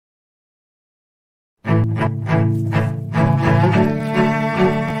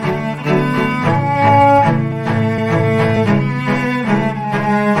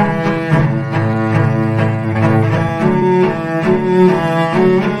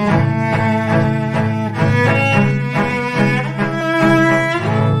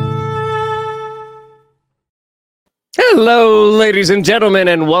Hello, ladies and gentlemen,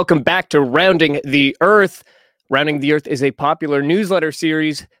 and welcome back to Rounding the Earth. Rounding the Earth is a popular newsletter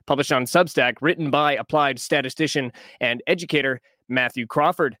series published on Substack, written by applied statistician and educator Matthew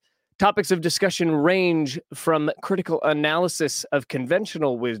Crawford. Topics of discussion range from critical analysis of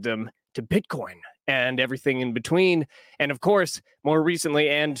conventional wisdom to Bitcoin and everything in between. And of course, more recently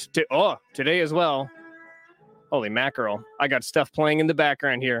today as well. Holy mackerel. I got stuff playing in the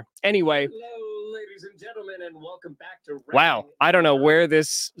background here. Anyway. Hello, ladies and gentlemen, and welcome back to... Wow, I don't know where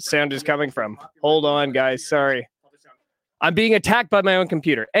this sound is coming from. Hold on, guys. Sorry. I'm being attacked by my own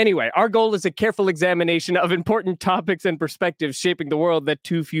computer. Anyway, our goal is a careful examination of important topics and perspectives shaping the world that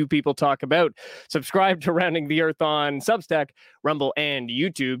too few people talk about. Subscribe to Rounding the Earth on Substack, Rumble, and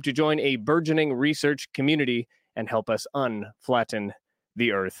YouTube to join a burgeoning research community and help us unflatten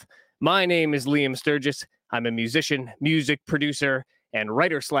the Earth. My name is Liam Sturgis. I'm a musician, music producer, and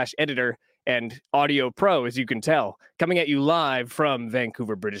writer/editor, and audio pro, as you can tell, coming at you live from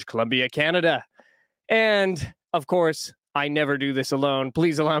Vancouver, British Columbia, Canada. And, of course, I never do this alone.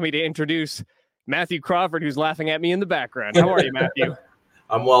 Please allow me to introduce Matthew Crawford, who's laughing at me in the background. How are you, Matthew?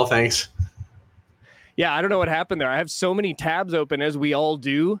 I'm well, thanks. Yeah, I don't know what happened there. I have so many tabs open, as we all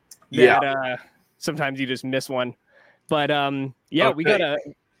do, that sometimes you just miss one. But, okay. We got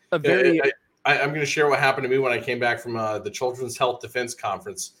a very... I'm going to share what happened to me when I came back from the Children's Health Defense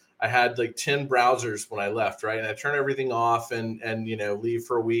Conference. I had like 10 browsers when I left, right? And I turned everything off and leave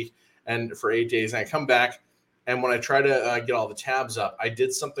for a week and for 8 days. And I come back, and when I try to get all the tabs up, I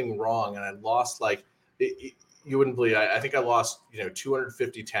did something wrong, and I lost you wouldn't believe. I think I lost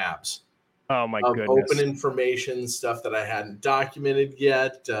 250 tabs. Oh my goodness! Open information, stuff that I hadn't documented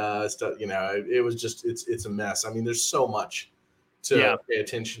yet. Stuff it was just it's a mess. I mean, there's so much to pay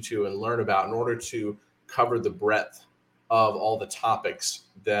attention to and learn about in order to cover the breadth of all the topics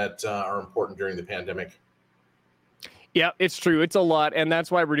that are important during the pandemic. Yeah, it's true. It's a lot, and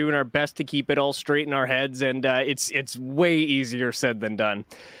that's why we're doing our best to keep it all straight in our heads, and it's way easier said than done.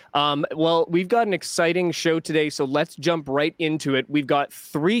 Well, we've got an exciting show today, so let's jump right into it. We've got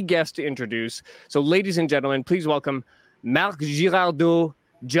 3 guests to introduce. So, ladies and gentlemen, please welcome Marc Girardot,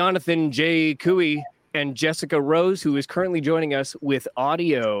 Jonathan J. Couey, and Jessica Rose, who is currently joining us with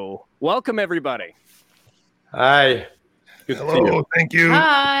audio. Welcome, everybody. Hi. Good Hello. Thank you.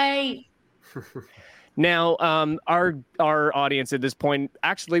 Hi. Now, our audience at this point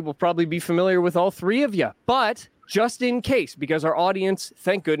actually will probably be familiar with all 3 of you, but just in case, because our audience,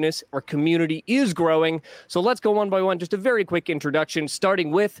 thank goodness, our community is growing. So let's go one by one. Just a very quick introduction,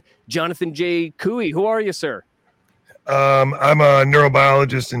 starting with Jonathan J. Couey. Who are you, sir? I'm a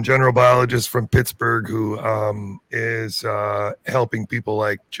neurobiologist and general biologist from Pittsburgh who is helping people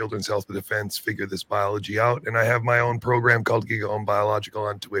like Children's Health Defense figure this biology out. And I have my own program called Giga Home Biological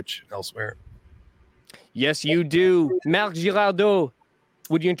on Twitch and elsewhere. Yes, you do. Marc Girardot,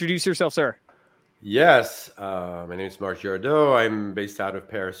 would you introduce yourself, sir? Yes, my name is Marc Girardot. I'm based out of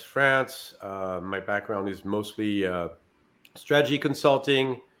Paris, France. My background is mostly strategy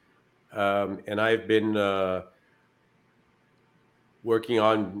consulting, and I've been working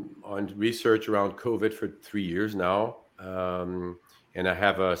on research around COVID for 3 years now. And I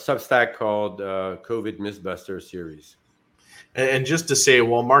have a Substack called COVID Mythbuster series. And just to say,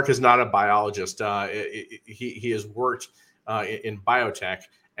 while Marc is not a biologist, he has worked in biotech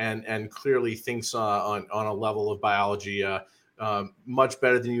and clearly thinks on a level of biology much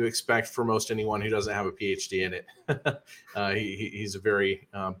better than you expect for most anyone who doesn't have a PhD in it. He's a very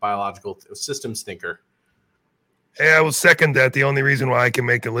biological systems thinker. Hey, I will second that. The only reason why I can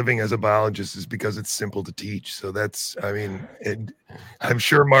make a living as a biologist is because it's simple to teach. So I'm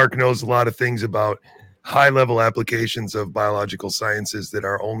sure Marc knows a lot of things about high-level applications of biological sciences that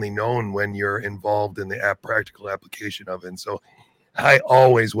are only known when you're involved in the practical application of it. And so I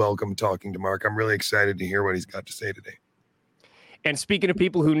always welcome talking to Marc. I'm really excited to hear what he's got to say today. And speaking of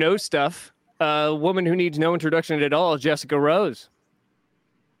people who know stuff, a woman who needs no introduction at all, Jessica Rose.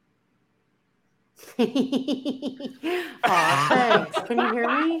 Thanks. Can you hear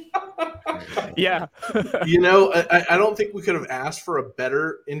me? Yeah. I don't think we could have asked for a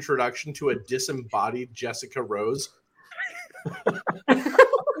better introduction to a disembodied Jessica Rose.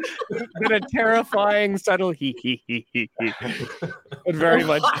 Than a terrifying, subtle he. It very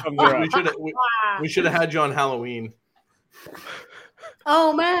much comes around. We should have had you on Halloween.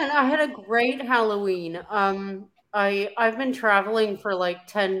 Oh man, I had a great Halloween. I've been traveling for like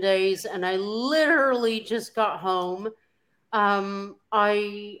 10 days and I literally just got home. I'm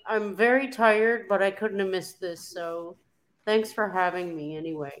very tired, but I couldn't have missed this. So thanks for having me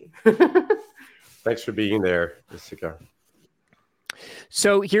anyway. Thanks for being there, Jessica.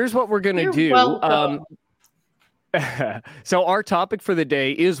 So here's what we're going to do. So our topic for the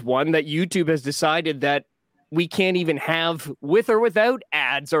day is one that YouTube has decided that we can't even have with or without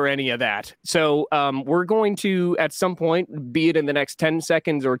ads or any of that. So we're going to, at some point, be it in the next 10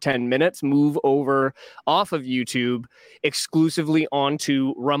 seconds or 10 minutes, move over off of YouTube exclusively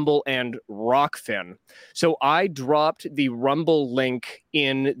onto Rumble and Rockfin. So I dropped the Rumble link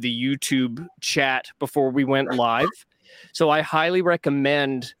in the YouTube chat before we went live. So I highly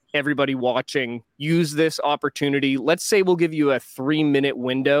recommend everybody watching use this opportunity. Let's say we'll give you a 3-minute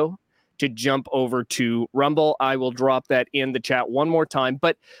window to jump over to Rumble. I will drop that in the chat one more time.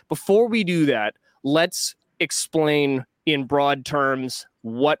 But before we do that, let's explain in broad terms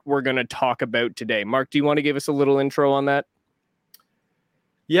what we're going to talk about today. Marc, do you want to give us a little intro on that?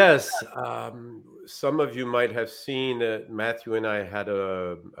 Yes. Some of you might have seen that Matthew and I had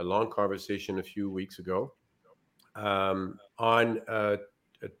a long conversation a few weeks ago on a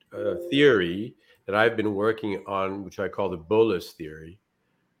theory that I've been working on, which I call the bolus theory.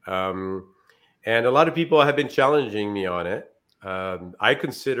 And a lot of people have been challenging me on it. I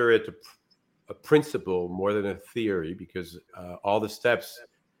consider it a principle more than a theory because all the steps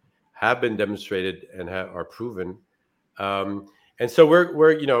have been demonstrated and are proven. And so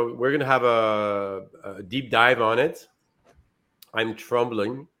we're going to have a deep dive on it. I'm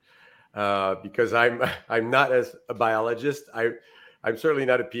trembling because I'm not as a biologist. I'm certainly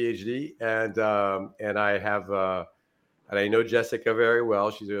not a PhD, and I have. And I know Jessica very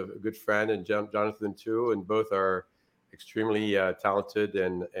well. She's a good friend, and Jonathan too, and both are extremely talented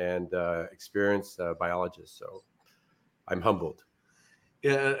and experienced biologists. So I'm humbled.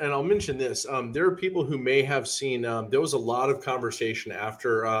 Yeah, and I'll mention this. There are people who may have seen. There was a lot of conversation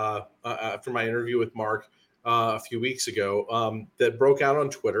after my interview with Marc a few weeks ago that broke out on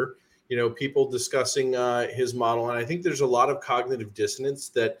Twitter. People discussing his model, and I think there's a lot of cognitive dissonance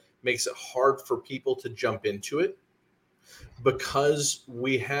that makes it hard for people to jump into it. Because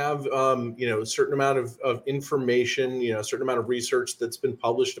we have, a certain amount of information, a certain amount of research that's been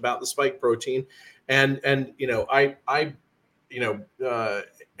published about the spike protein, and I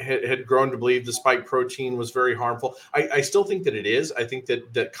had grown to believe the spike protein was very harmful. I still think that it is. I think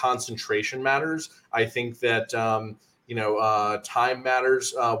that concentration matters. I think that time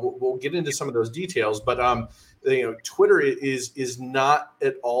matters. We'll get into some of those details, but Twitter is not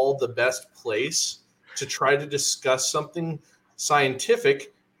at all the best place to try to discuss something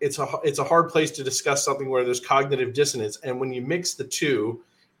scientific. It's a hard place to discuss something where there's cognitive dissonance. And when you mix the two,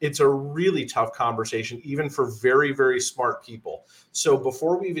 it's a really tough conversation, even for very, very smart people. So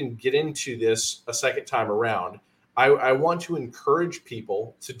before we even get into this a second time around, I want to encourage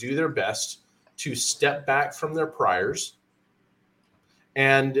people to do their best to step back from their priors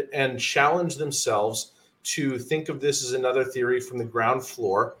and challenge themselves to think of this as another theory from the ground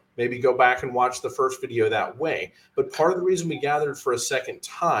floor. Maybe go back and watch the first video that way. But part of the reason we gathered for a second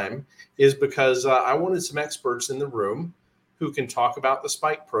time is because I wanted some experts in the room who can talk about the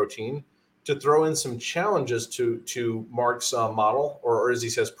spike protein to throw in some challenges to Marc's model, or as he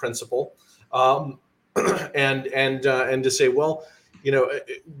says, principle, and to say, well,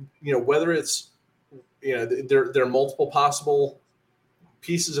 whether it's, there are multiple possible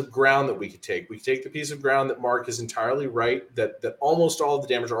pieces of ground that we could take. We could take the piece of ground that Marc is entirely right, that almost all of the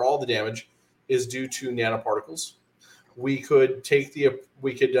damage or all the damage is due to nanoparticles. We could take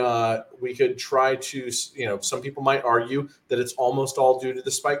we could try to, some people might argue that it's almost all due to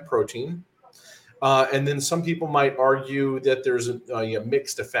the spike protein. And then some people might argue that there's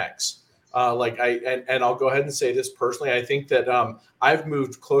mixed effects. And I'll go ahead and say this personally. I think that I've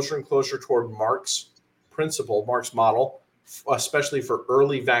moved closer and closer toward Marc's principle, Marc's model, especially for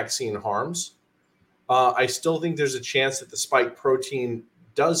early vaccine harms. I still think there's a chance that the spike protein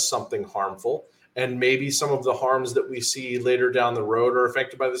does something harmful, and maybe some of the harms that we see later down the road are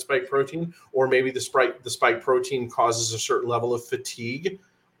affected by the spike protein, or maybe the spike protein causes a certain level of fatigue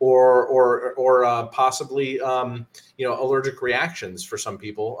or possibly allergic reactions for some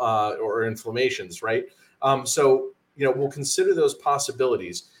people or inflammations, right? So we'll consider those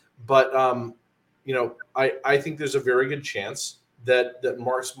possibilities, but I think there's a very good chance that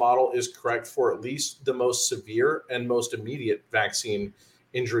Marc's model is correct for at least the most severe and most immediate vaccine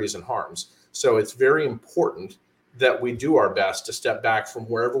injuries and harms. So it's very important that we do our best to step back from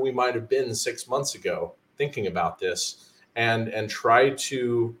wherever we might have been 6 months ago thinking about this and try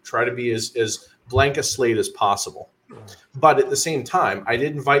to be as blank a slate as possible. But at the same time, I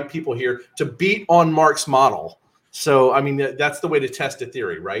did invite people here to beat on Marc's model. So, I mean, that's the way to test a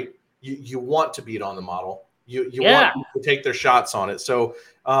theory, right? You want to beat on the model. You want to take their shots on it. So,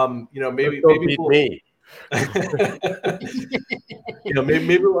 maybe beat me.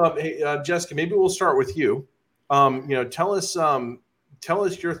 Maybe Jessica, maybe we'll start with you. Tell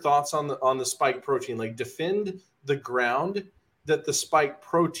us your thoughts on the spike protein. Like, defend the ground that the spike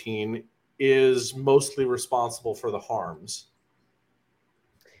protein is mostly responsible for the harms.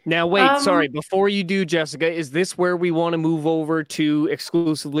 Now, wait, sorry. Before you do, Jessica, is this where we want to move over to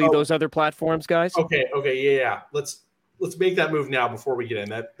exclusively those other platforms, guys? Okay, yeah. Let's make that move now before we get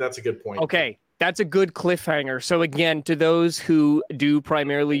in. That's a good point. Okay, that's a good cliffhanger. So again, to those who do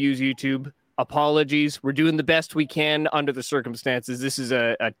primarily use YouTube, apologies. We're doing the best we can under the circumstances. This is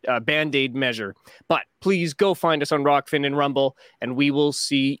a Band-Aid measure. But please go find us on Rockfin and Rumble, and we will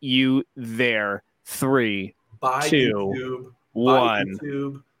see you there. 3, Bye, 2, YouTube. 1. Bye,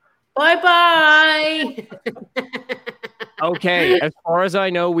 YouTube. Bye-bye. Okay, as far as I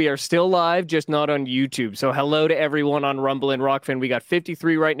know, we are still live, just not on YouTube. So hello to everyone on Rumble and Rockfin. We got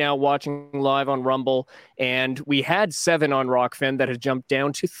 53 right now watching live on Rumble, and we had 7 on Rockfin that has jumped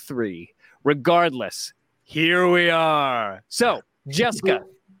down to 3. Regardless, here we are. So, Jessica,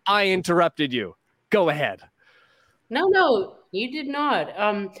 I interrupted you. Go ahead. No, you did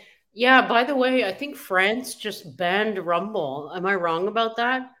not. Yeah, by the way, I think France just banned Rumble. Am I wrong about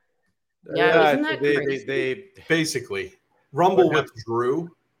that? Yeah, isn't that crazy? They basically, Rumble withdrew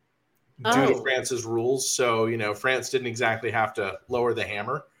due to France's rules. So, France didn't exactly have to lower the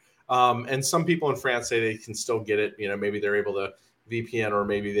hammer. And some people in France say they can still get it. Maybe they're able to VPN, or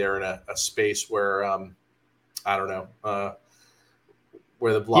maybe they're in a space where, I don't know,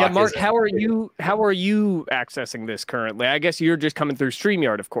 where the block. Yeah, Mark, how are you accessing this currently? I guess you're just coming through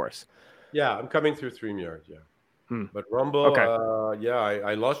StreamYard, of course. Yeah, I'm coming through StreamYard. Yeah. But Rumble, okay.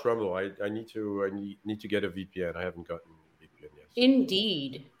 I lost Rumble. I need to get a VPN. I haven't gotten a VPN yet.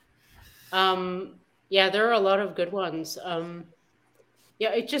 Indeed. Yeah, there are a lot of good ones. Yeah,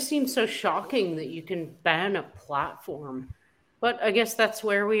 it just seems so shocking that you can ban a platform. But I guess that's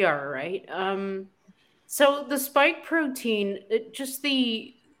where we are, right? So the spike protein, just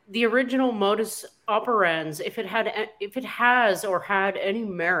the original modus operans, if it has or had any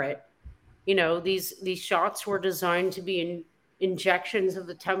merit, these shots were designed to be injections of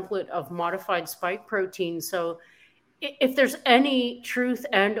the template of modified spike protein. So if there's any truth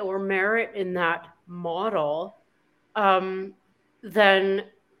and or merit in that model, then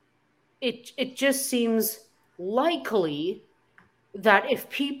it just seems likely that if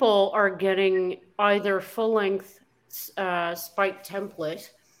people are getting either full-length spike template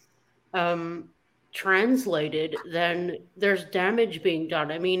translated, then there's damage being done.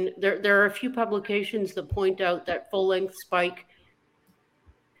 I mean, there are a few publications that point out that full-length spike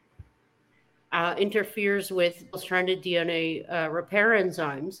interferes with stranded DNA repair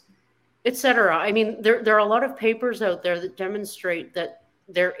enzymes, etc. I mean, there are a lot of papers out there that demonstrate that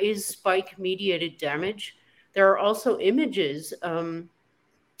there is spike-mediated damage. There are also images.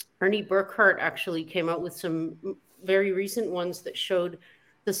 Ernie Burkhart actually came out with some very recent ones that showed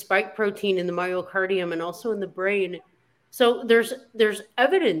the spike protein in the myocardium and also in the brain. So there's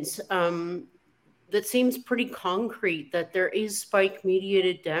evidence that seems pretty concrete that there is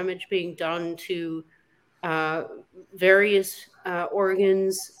spike-mediated damage being done to various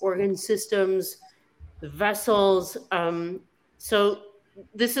organ systems, vessels. So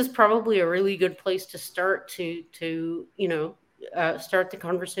this is probably a really good place to start to start the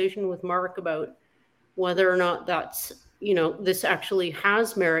conversation with Marc about whether or not that's, this actually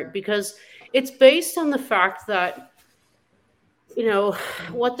has merit, because it's based on the fact that,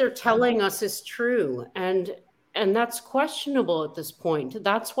 what they're telling us is true. And that's questionable at this point.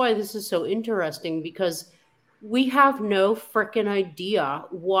 That's why this is so interesting, because we have no frickin' idea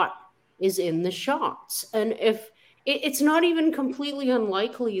what is in the shots. And if it's not even completely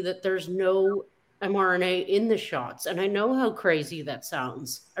unlikely that there's no mRNA in the shots. And I know how crazy that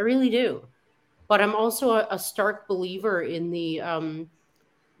sounds. I really do. But I'm also a stark believer in the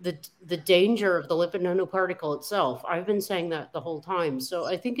danger of the lipid nanoparticle itself. I've been saying that the whole time. So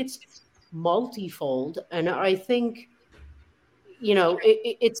I think it's multifold. And I think,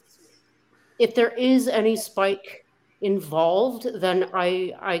 it's if there is any spike involved, then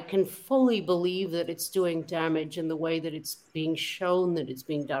I can fully believe that it's doing damage in the way that it's being shown that it's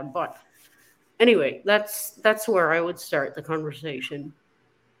being done. But anyway, that's where I would start the conversation.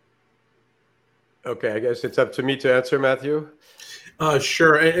 Okay, I guess it's up to me to answer, Matthew.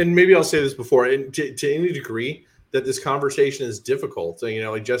 Sure, and maybe I'll say this before, and to any degree that this conversation is difficult.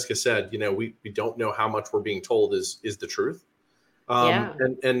 Like Jessica said, we don't know how much we're being told is the truth.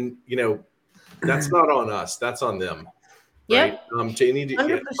 And that's not on us. That's on them. Right. Yeah. To any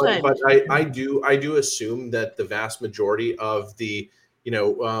degree, but I do assume that the vast majority of the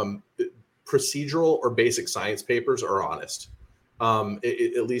procedural or basic science papers are honest.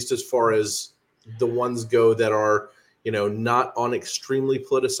 At least as far as the ones go that are, not on extremely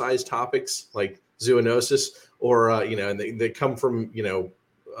politicized topics like zoonosis, or and they come from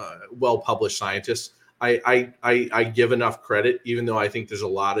well-published scientists. I give enough credit, even though I think there's a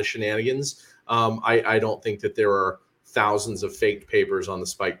lot of shenanigans. I don't think that there are thousands of fake papers on the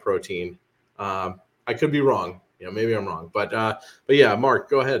spike protein. I could be wrong. Maybe I'm wrong, but yeah, Mark,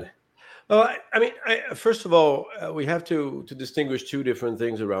 go ahead. Well, I mean, first of all, we have to distinguish two different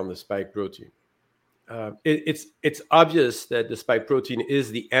things around the spike protein. It's obvious that the spike protein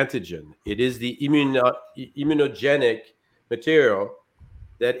is the antigen. It is the immunogenic material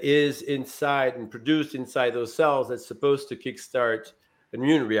that is inside and produced inside those cells that's supposed to kickstart an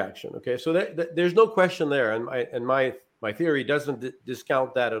immune reaction. Okay, so there's no question there, and my theory doesn't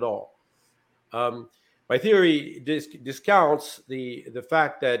discount that at all. My theory discounts the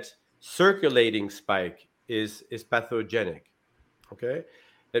fact that circulating spike is pathogenic. Okay,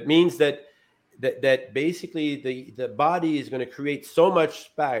 that means that basically the body is going to create so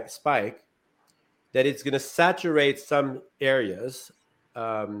much spike that it's going to saturate some areas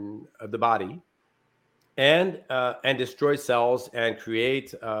of the body and destroy cells and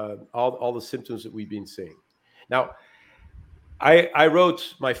create all the symptoms that we've been seeing. Now, I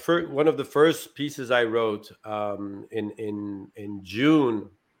wrote one of the first pieces I wrote in June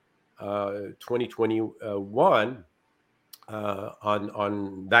 2021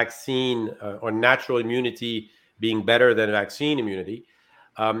 on vaccine or natural immunity being better than vaccine immunity.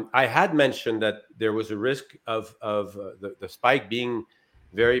 I had mentioned that there was a risk of the spike being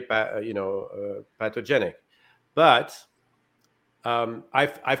very pathogenic, but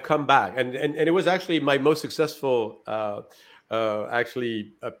I've come back, and it was actually my most successful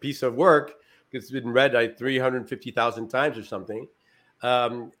actually a piece of work. It's been read like 350,000 times or something,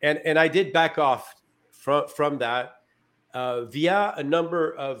 and I did back off from that via a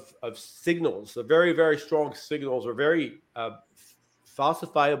number of signals, very, very strong signals, or very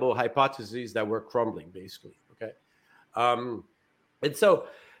falsifiable hypotheses that were crumbling, basically. Okay, and so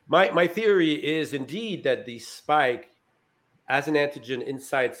my theory is indeed that the spike as an antigen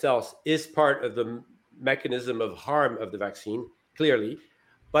inside cells is part of the mechanism of harm of the vaccine, clearly,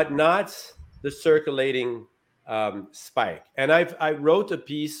 but not the circulating spike. And I wrote a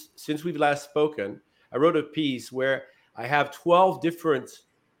piece since we've last spoken. I wrote a piece where I have 12 different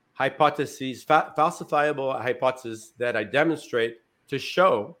hypotheses, falsifiable hypotheses that I demonstrate to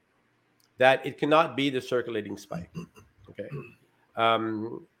show that it cannot be the circulating spike. Okay,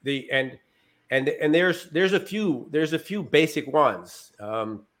 and there's a few basic ones.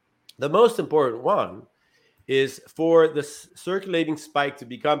 The most important one is for the circulating spike to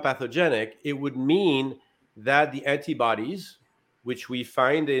become pathogenic. It would mean that the antibodies, which we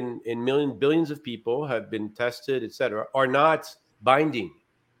find in billions of people, have been tested, etc., are not binding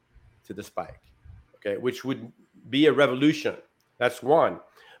to the spike. Okay, which would be a revolution. That's one.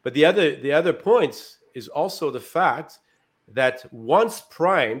 But the other points is also the fact that once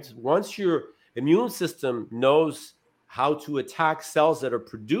primed, once your immune system knows how to attack cells that are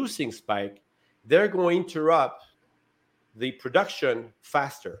producing spike, they're going to interrupt the production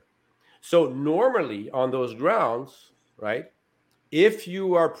faster. So normally on those grounds, right, if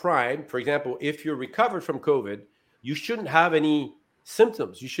you are primed, for example, if you're recovered from COVID, you shouldn't have any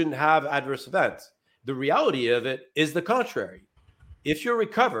symptoms. You shouldn't have adverse events. The reality of it is the contrary. If you're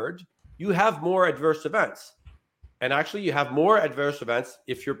recovered, you have more adverse events. And actually, you have more adverse events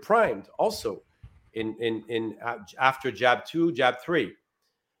if you're primed also in after jab 2, jab 3.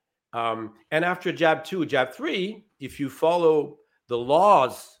 And after jab 2, jab 3, if you follow the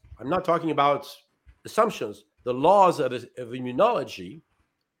laws, I'm not talking about assumptions, the laws of immunology,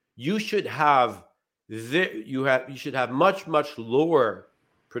 you should have much lower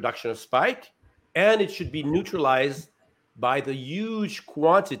production of spike, and it should be neutralized by the huge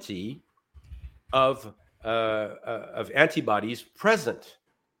quantity of antibodies present.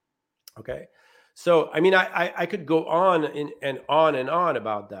 Okay, so I mean, I could go on and on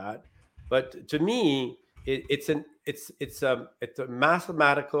about that, but to me, it's a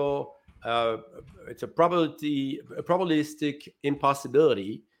mathematical, it's a probabilistic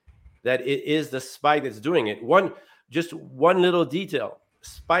impossibility that it is the spike that's doing it. Just one little detail: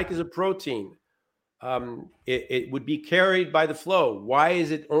 spike is a protein. It would be carried by the flow. Why is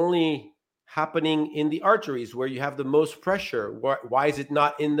it only happening in the arteries where you have the most pressure? Why is it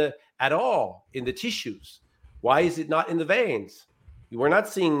not at all in the tissues? Why is it not in the veins? We're not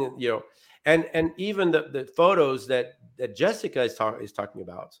seeing, and even the photos that Jessica is talking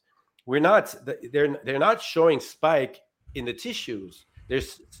about, they're not showing spike in the tissues. They're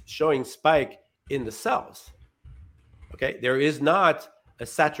showing spike in the cells. Okay, there is not a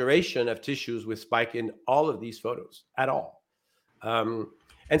saturation of tissues with spike in all of these photos at all.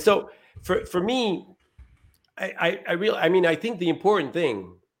 And so for me, I think the important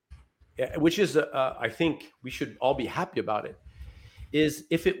thing, which is, I think we should all be happy about it, is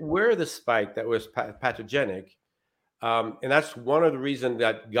if it were the spike that was pathogenic, and that's one of the reasons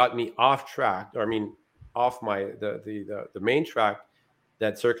that got me off track, or I mean, off the main track,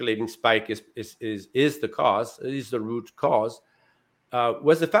 that circulating spike is the cause, is the root cause,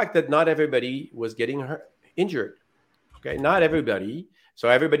 was the fact that not everybody was getting injured. Okay, not everybody. So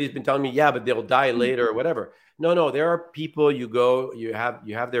everybody's been telling me, yeah, but they'll die later or whatever. No, there are people, you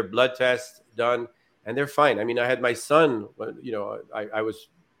have their blood tests done and they're fine. I mean, I had my son, I was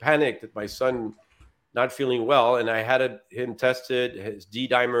panicked at my son not feeling well, and I had him tested, his D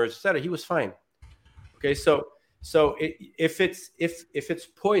dimers, etc. He was fine. Okay, so if it's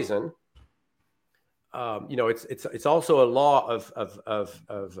poison, it's also a law of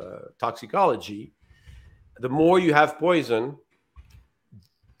toxicology. The more you have poison,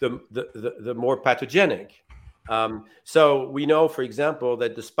 the more pathogenic. So we know, for example,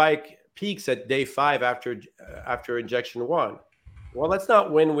 that the spike peaks at day 5 after injection 1. Well, that's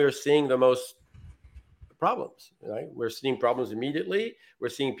not when we're seeing the most problems, right? We're seeing problems immediately. We're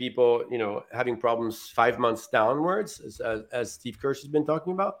seeing people, having problems 5 months downwards, as Steve Kirsch has been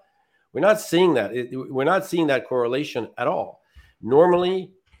talking about. We're not seeing that. We're not seeing that correlation at all.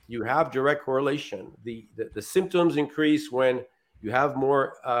 Normally, you have direct correlation. The symptoms increase when you have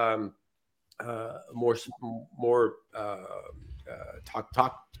more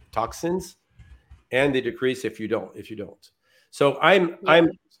toxins, and they decrease if you don't. So I'm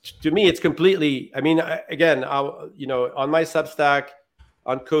to me, it's completely. I mean, again, on my Substack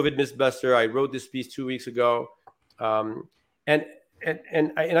on COVID Mythbuster, I wrote this piece 2 weeks ago, and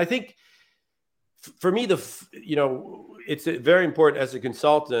I think for me, it's very important as a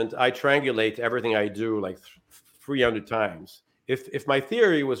consultant. I triangulate everything I do like 300 times. If my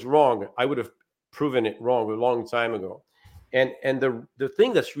theory was wrong, I would have proven it wrong a long time ago. And the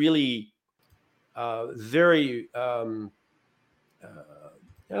thing that's really very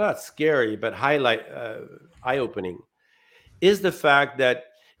not scary, but eye-opening, is the fact that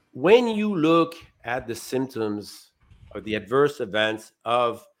when you look at the symptoms or the adverse events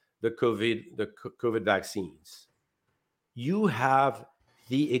of the COVID vaccines, you have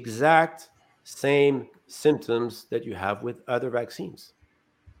the exact same symptoms that you have with other vaccines.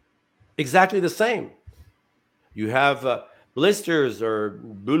 Exactly the same. You have blisters or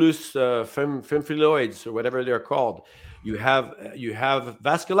bullous phylloids or whatever they're called. You have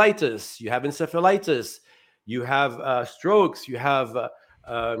vasculitis. You have encephalitis. You have strokes. You have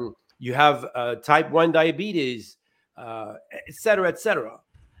type 1 diabetes, et cetera, et cetera.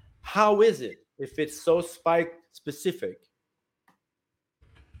 How is it, if it's so spike specific,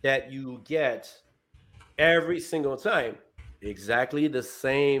 that you get every single time exactly the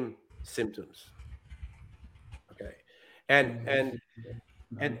same symptoms? Okay, and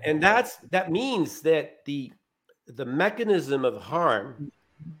that means that the mechanism of harm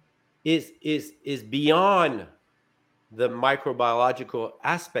is beyond the microbiological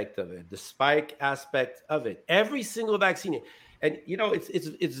aspect of it, the spike aspect of it. Every single vaccine, and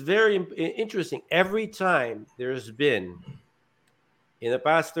it's very interesting. Every time there's been, in the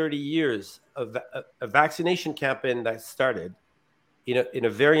past 30 years, a vaccination campaign that started in a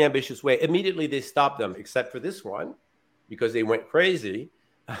very ambitious way, immediately they stopped them, except for this one, because they went crazy,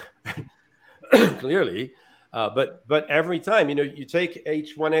 clearly. But every time, you take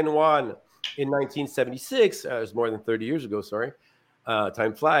H1N1 in 1976, it was more than 30 years ago, sorry,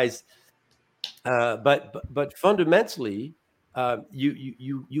 time flies. But fundamentally,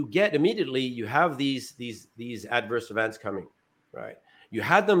 you get immediately, you have these adverse events coming, right? You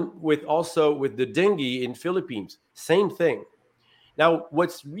had them with the dengue in Philippines, same thing. Now,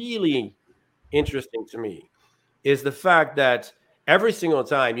 what's really interesting to me is the fact that every single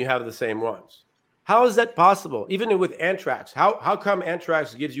time you have the same ones. How is that possible? Even with anthrax, how come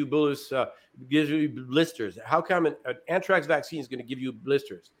anthrax gives you blisters? How come an anthrax vaccine is going to give you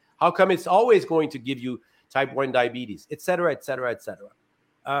blisters? How come it's always going to give you type 1 diabetes, et cetera, et cetera, et cetera?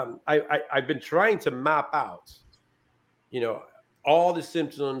 I've been trying to map out, all the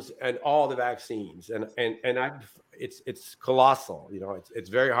symptoms and all the vaccines, and it's colossal. It's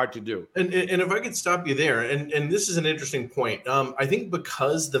very hard to do. And if I could stop you there, and this is an interesting point. I think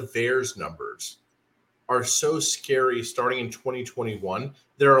because the VAERS numbers are so scary starting in 2021,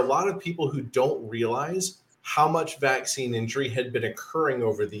 there are a lot of people who don't realize how much vaccine injury had been occurring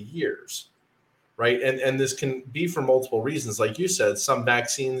over the years, right? And this can be for multiple reasons. Like you said, some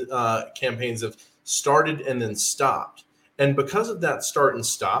vaccine campaigns have started and then stopped. And because of that start and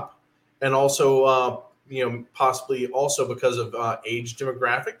stop, and also possibly also because of age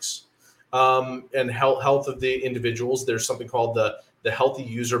demographics and health of the individuals, there's something called the healthy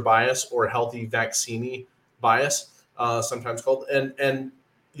user bias or healthy vaccine bias, sometimes called, and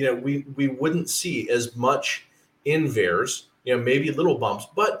we wouldn't see as much in VAERS, maybe little bumps.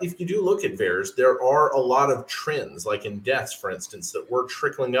 But if you do look at VAERS, there are a lot of trends, like in deaths, for instance, that were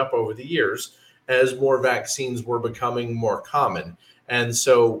trickling up over the years as more vaccines were becoming more common. And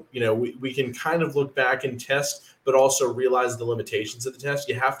so, we can kind of look back and test, but also realize the limitations of the test.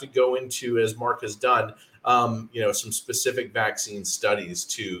 You have to go into, as Marc has done, some specific vaccine studies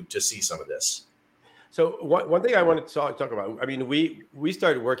to see some of this. So one thing I wanted to talk about, I mean, we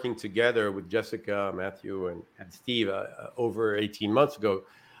started working together with Jessica, Matthew, and Steve over 18 months ago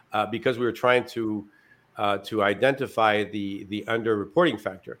because we were trying to identify the underreporting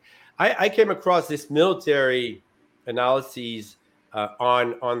factor. I came across this military analyses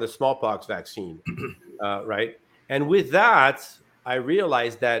on the smallpox vaccine, right? And with that, I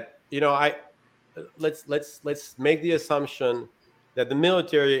realized that let's make the assumption that the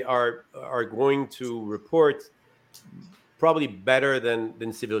military are going to report probably better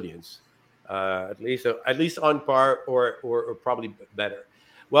than civilians, at least on par or probably better.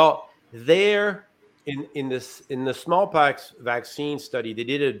 Well, there in the smallpox vaccine study, they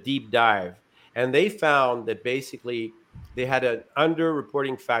did a deep dive, and they found that basically they had an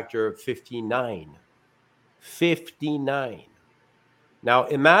underreporting factor of 59. 59. Now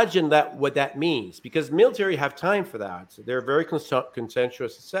imagine what that means, because military have time for that. So they're very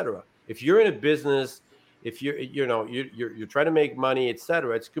consensuous, etc. If you're in a business, if you're trying to make money,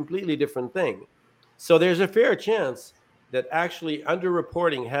 etc., it's a completely different thing. So there's a fair chance that actually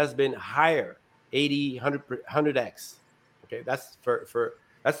underreporting has been higher, 80, 100x. Okay, that's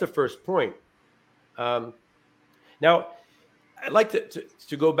that's the first point. Now, I'd like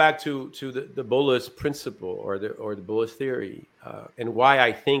to go back to the bolus principle or the bolus theory, and why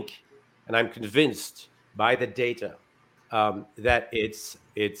I think, and I'm convinced by the data, that it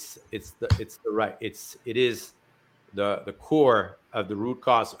is the core of the root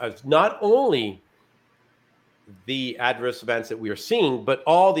cause of not only the adverse events that we are seeing, but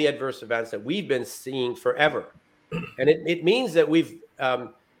all the adverse events that we've been seeing forever. And it means that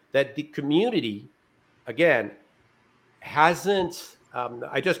that the community, again, hasn't.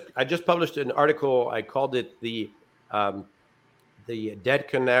 I just published an article. I called it the dead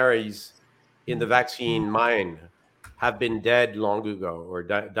canaries in the vaccine mine have been dead long ago or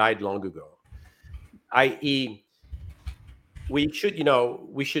died long ago. I.e., we should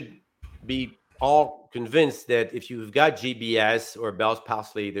be all convinced that if you've got GBS or Bell's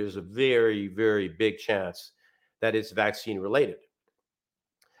palsy, there's a very, very big chance that it's vaccine related.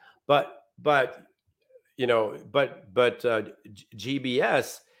 But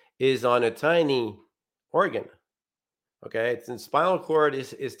GBS is on a tiny organ. Okay, it's in spinal cord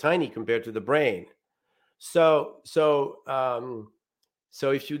is tiny compared to the brain. So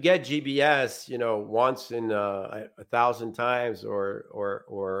if you get GBS, once in 1,000 times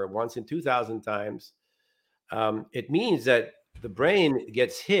or once in 2,000 times, it means that the brain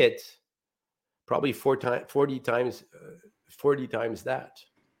gets hit probably 40 times that.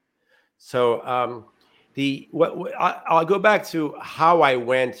 So I'll go back to how I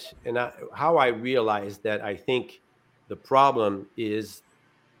went and how I realized that I think the problem is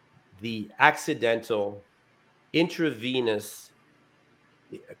the accidental intravenous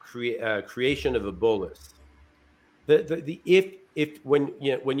creation of a bolus. If when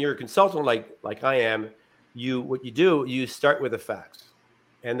you're a consultant like I am, what you do, you start with the facts,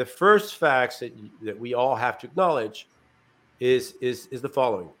 and the first facts that we all have to acknowledge is the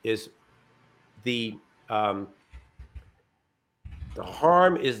following: is the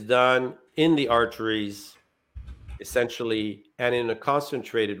harm is done in the arteries, essentially, and in a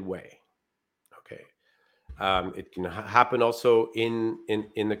concentrated way. Okay, it can happen also in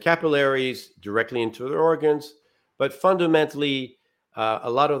the capillaries, directly into the organs, but fundamentally, a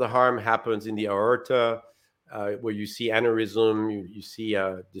lot of the harm happens in the aorta, where you see aneurysm, you see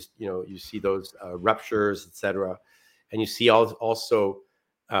you see those ruptures, etc., and you see also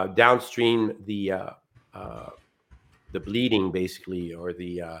downstream the bleeding, basically, or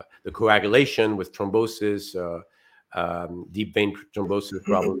the coagulation with thrombosis, deep vein thrombosis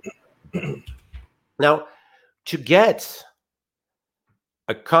problem. Now, to get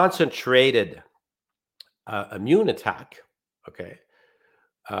a concentrated immune attack, okay,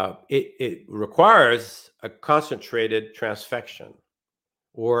 it requires a concentrated transfection,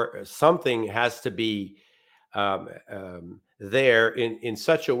 or something has to be there in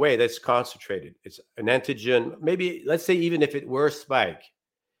such a way that's concentrated. It's an antigen. Maybe, let's say, even if it were spike,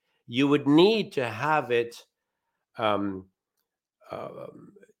 you would need to have it um,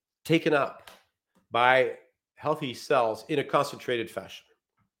 taken up by healthy cells in a concentrated fashion,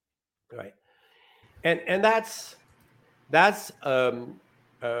 right? And that's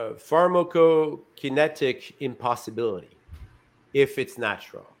pharmacokinetic impossibility if it's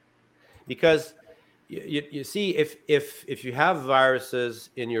natural, because you see, if you have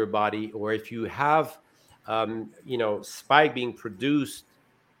viruses in your body, or if you have spike being produced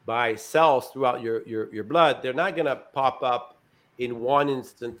by cells throughout your blood, they're not going to pop up in one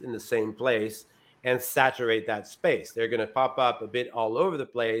instant in the same place and saturate that space. They're going to pop up a bit all over the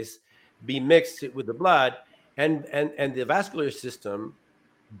place, be mixed with the blood, and the vascular system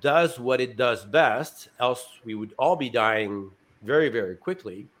does what it does best, else we would all be dying very, very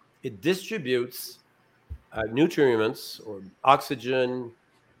quickly. It distributes nutrients or oxygen,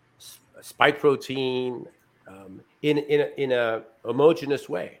 spike protein, in a homogeneous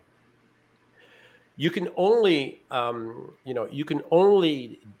way. You can only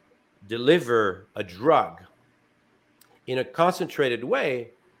deliver a drug in a concentrated way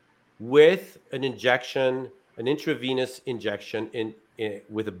with an injection, an intravenous injection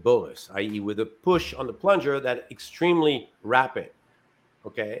with a bolus, i.e., with a push on the plunger that extremely rapid.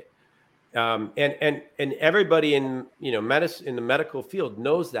 Okay. And everybody in medicine, in the medical field,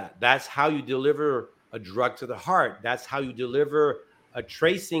 knows that. That's how you deliver a drug to the heart. That's how you deliver a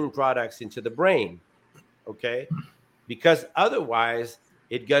tracing products into the brain. Okay, because otherwise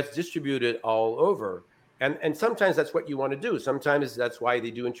it gets distributed all over. And sometimes that's what you want to do. Sometimes that's why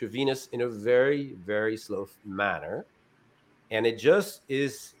they do intravenous in a very, very slow manner, and it just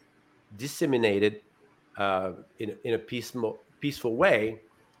is disseminated in a peaceful way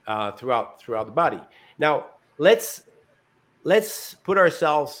throughout the body. Now let's put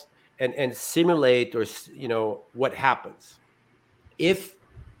ourselves and simulate, or what happens if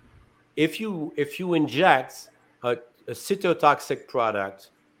you inject a cytotoxic product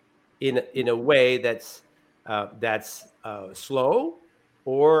in a way that's slow,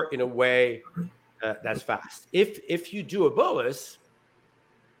 or in a way that's fast. If you do a bolus,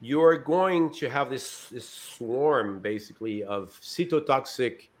 you're going to have this swarm, basically, of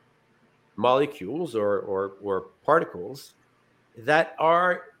cytotoxic molecules or particles that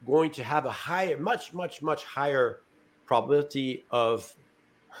are going to have a higher, much higher probability of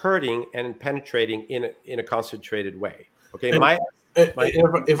hurting and penetrating in a concentrated way. Okay,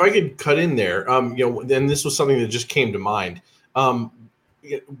 if I could cut in there, then this was something that just came to mind.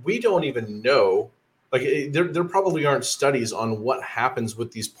 We don't even know, like, there probably aren't studies on what happens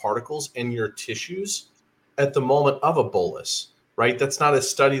with these particles in your tissues at the moment of a bolus, right? That's not a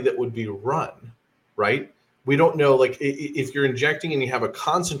study that would be run, right? We don't know, like, if you're injecting and you have a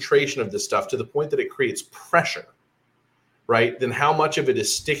concentration of this stuff to the point that it creates pressure, right, then how much of it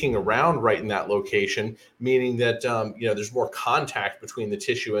is sticking around right in that location, meaning that there's more contact between the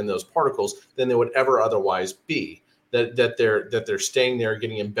tissue and those particles than there would ever otherwise be, that they're staying there,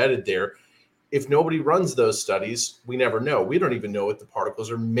 getting embedded there. If nobody runs those studies, we never know. We don't even know what the particles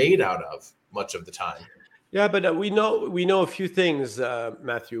are made out of much of the time. Yeah, but we know a few things,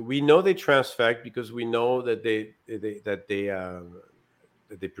 Matthew. We know they transfect because we know that they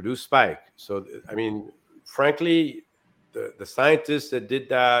produce spike. So I mean, frankly, the scientists that did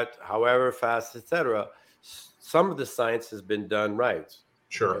that, however fast, etc., some of the science has been done right.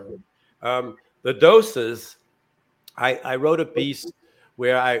 Sure. The doses, I wrote a piece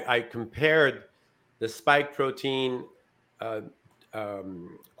where I compared the spike protein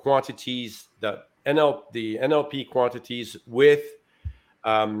quantities, the NLP quantities with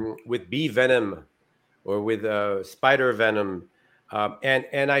bee venom or with spider venom,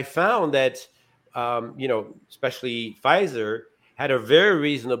 and I found that especially Pfizer had a very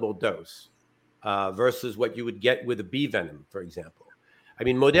reasonable dose versus what you would get with a bee venom, for example. I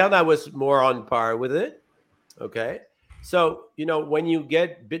mean, Moderna was more on par with it. Okay, so when you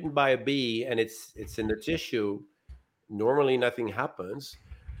get bitten by a bee and it's in the tissue, normally nothing happens.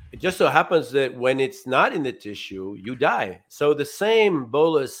 It just so happens that when it's not in the tissue, you die. So the same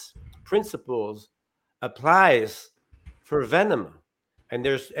bolus principles applies for venom. And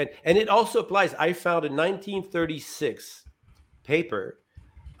it also applies. I found a 1936 paper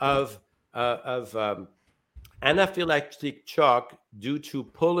of anaphylactic shock due to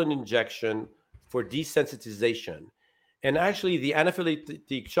pollen injection for desensitization. And actually, the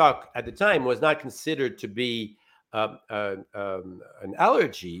anaphylactic shock at the time was not considered to be an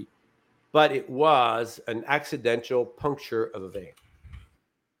allergy, but it was an accidental puncture of a vein.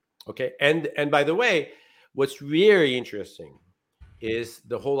 Okay, and by the way, What's really interesting is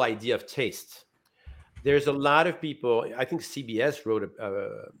the whole idea of taste. There's a lot of people. I think CBS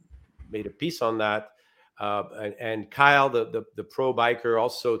made a piece on that, and Kyle, the pro biker,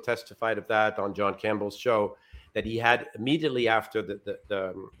 also testified of that on John Campbell's show. That he had immediately after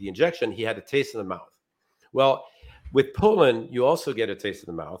the injection, he had a taste in the mouth. Well, with Poland, you also get a taste in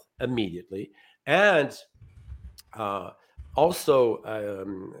the mouth immediately, and also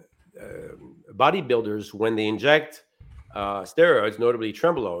bodybuilders, when they inject steroids, notably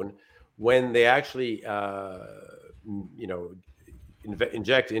Trenbolone, when they actually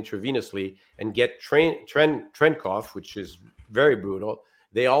inject intravenously and get tren cough, which is very brutal,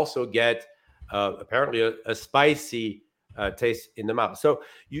 they also get apparently a spicy taste in the mouth. So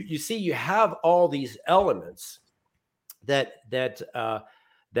you see, you have all these elements that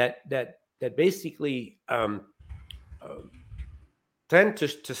basically tend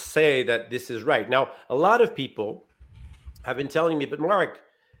to say that this is right. Now, a lot of people have been telling me, but Marc,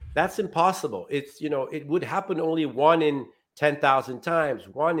 that's impossible. It's, it would happen only 1 in 10,000 times,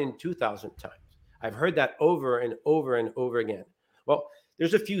 1 in 2,000 times. I've heard that over and over and over again. Well,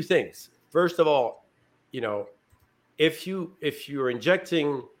 there's a few things. First of all, if you're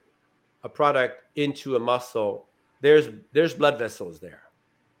injecting a product into a muscle, there's blood vessels there.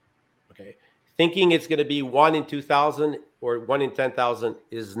 Okay, thinking it's going to be 1 in 2,000 or 1 in 10,000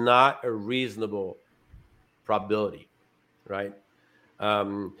 is not a reasonable probability, right?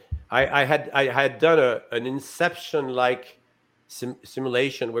 I had done an Inception-like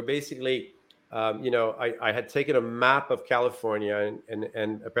simulation where basically, I had taken a map of California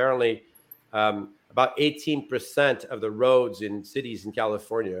and apparently about 18% of the roads in cities in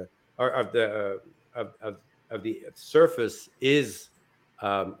California of the surface is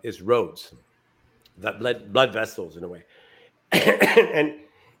roads, that blood vessels in a way,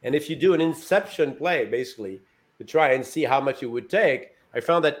 and if you do an Inception play basically to try and see how much it would take, I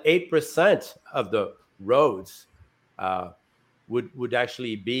found that 8% of the roads would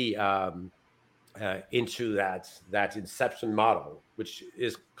actually be into that Inception model, which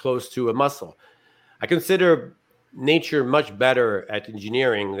is close to a muscle. I consider nature much better at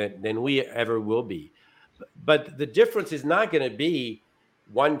engineering than we ever will be. But the difference is not going to be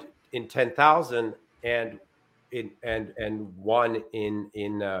 1 in 10,000 and 1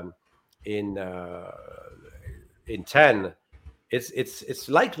 in 10. It's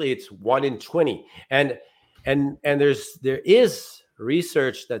likely it's 1 in 20. And there is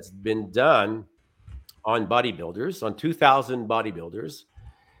research that's been done on bodybuilders, on 2,000 bodybuilders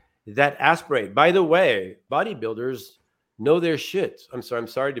that aspirate. By the way, bodybuilders know their shit. I'm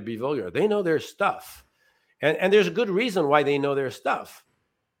sorry to be vulgar. They know their stuff. And there's a good reason why they know their stuff,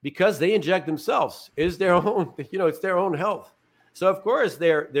 because they inject themselves. It's their own, it's their own health. So of course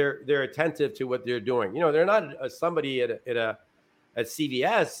they're attentive to what they're doing. They're not somebody at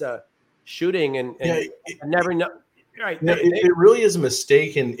CVS shooting and never know. Right. It really is a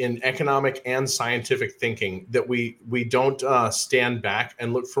mistake in economic and scientific thinking that we don't stand back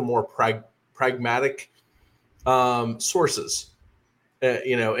and look for more pragmatic sources.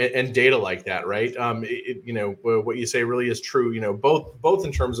 And data like that, right? What you say really is true. Both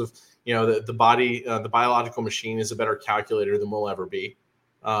in terms of the body, the biological machine is a better calculator than we'll ever be.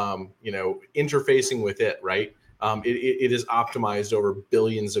 Interfacing with it, right? It is optimized over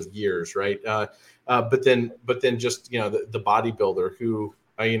billions of years, right? But then just the bodybuilder who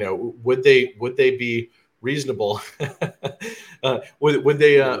would they be reasonable? Would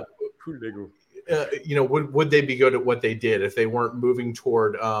they? Would they be good at what they did if they weren't moving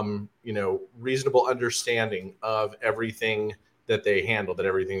toward reasonable understanding of everything that they handle, that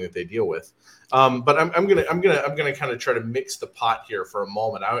everything that they deal with? But I'm gonna kind of try to mix the pot here for a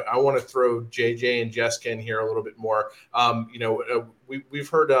moment. I want to throw JJ and Jessica in here a little bit more. We've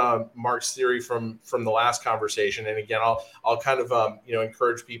heard Marc's theory from the last conversation, and again, I'll kind of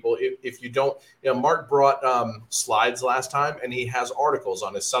encourage people, if you don't, Marc brought slides last time, and he has articles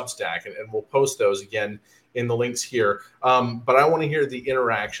on his Substack, and we'll post those again in the links here. But I want to hear the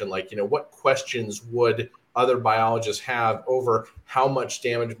interaction, what questions would other biologists have over how much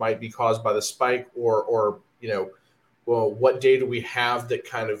damage might be caused by the spike, or what data we have that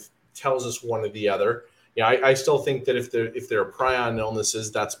kind of tells us one or the other. I still think that if there are prion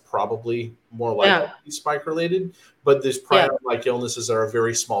illnesses, that's probably more likely to be spike related. But these prion-like illnesses are a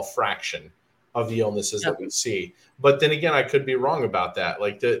very small fraction of the illnesses that we see. But then again, I could be wrong about that.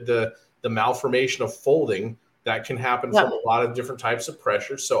 Like the malformation of folding, that can happen from a lot of different types of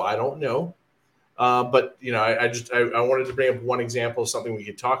pressure. So I don't know. But I wanted to bring up one example of something we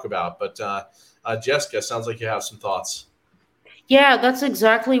could talk about. But Jessica, sounds like you have some thoughts. Yeah, that's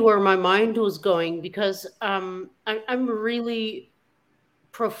exactly where my mind was going because I'm really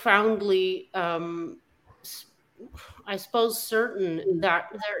profoundly, I suppose, certain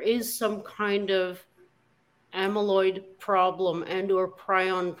that there is some kind of amyloid problem and or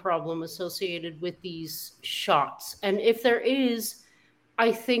prion problem associated with these shots. And if there is,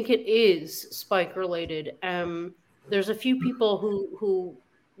 I think it is spike related. There's a few people who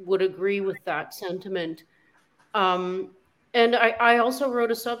would agree with that sentiment. Um, and I also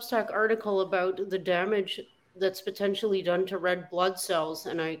wrote a Substack article about the damage that's potentially done to red blood cells.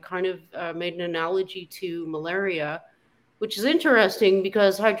 And I kind of made an analogy to malaria, which is interesting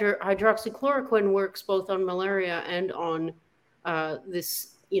because hydroxychloroquine works both on malaria and on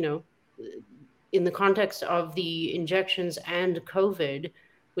this, in the context of the injections and COVID,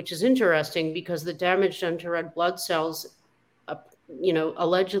 which is interesting because the damage done to red blood cells,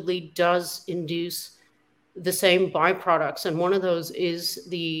 allegedly does induce the same byproducts, and one of those is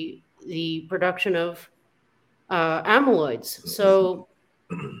the production of amyloids. So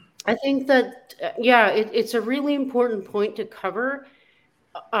I think that it's a really important point to cover,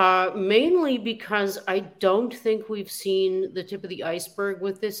 mainly because I don't think we've seen the tip of the iceberg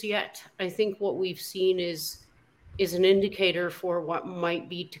with this yet. I think what we've seen is an indicator for what might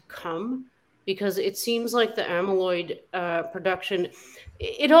be to come, because it seems like the amyloid production,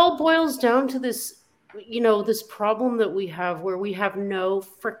 it all boils down to this, this problem that we have where we have no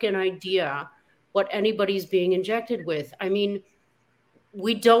freaking idea what anybody's being injected with. I mean,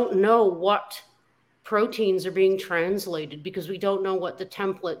 we don't know what proteins are being translated because we don't know what the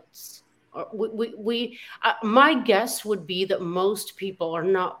templates are. My guess would be that most people are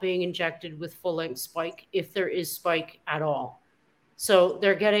not being injected with full-length spike, if there is spike at all. So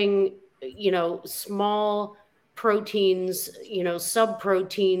they're getting, small proteins,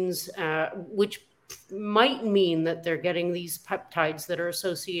 subproteins, which might mean that they're getting these peptides that are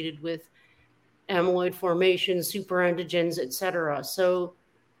associated with amyloid formation, superantigens, etc. So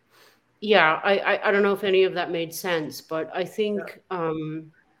yeah, I don't know if any of that made sense, but I think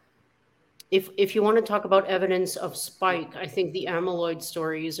if you want to talk about evidence of spike, I think the amyloid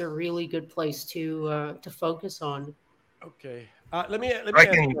story is a really good place to focus on. Okay, let me. If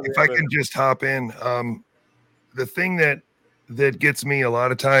I can just hop in, the thing that gets me a lot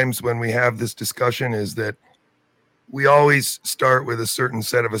of times when we have this discussion is that we always start with a certain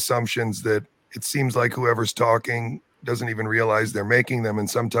set of assumptions that it seems like whoever's talking doesn't even realize they're making them, and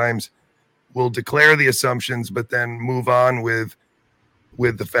sometimes we'll declare the assumptions but then move on with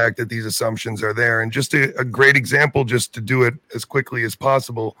the fact that these assumptions are there. And just a great example, just to do it as quickly as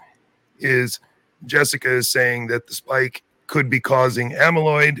possible, is Jessica is saying that the spike could be causing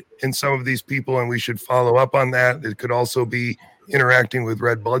amyloid in some of these people, and we should follow up on that. It could also be interacting with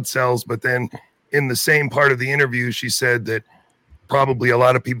red blood cells. But then in the same part of the interview, she said that probably a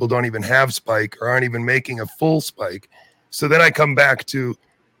lot of people don't even have spike or aren't even making a full spike. So then I come back to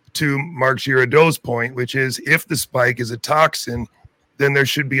Marc Girardot's point, which is if the spike is a toxin, then there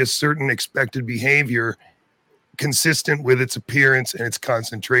should be a certain expected behavior consistent with its appearance and its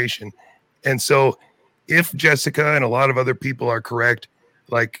concentration. And so if Jessica and a lot of other people are correct,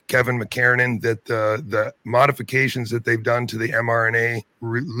 like Kevin McKernan, that the modifications that they've done to the mRNA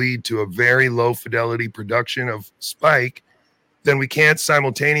lead to a very low fidelity production of spike, then we can't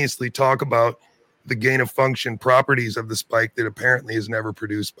simultaneously talk about the gain of function properties of the spike that apparently is never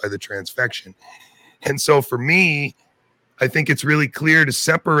produced by the transfection. And so for me, I think it's really clear to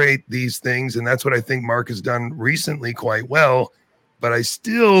separate these things. And that's what I think Marc has done recently quite well. But I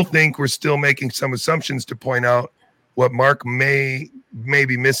still think we're still making some assumptions to point out what Marc may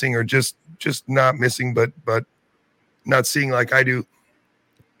be missing, or just not missing, but not seeing like I do,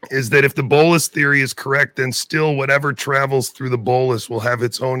 is that if the bolus theory is correct, then still whatever travels through the bolus will have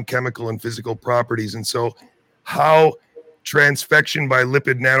its own chemical and physical properties. And so how transfection by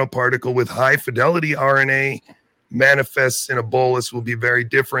lipid nanoparticle with high fidelity RNA manifests in a bolus will be very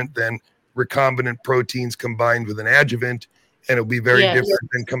different than recombinant proteins combined with an adjuvant, and it'll be very different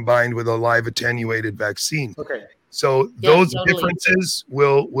than combined with a live attenuated vaccine. Okay. So those differences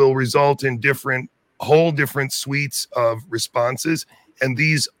will result in whole different suites of responses. And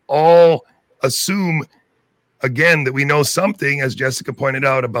these all assume, again, that we know something, as Jessica pointed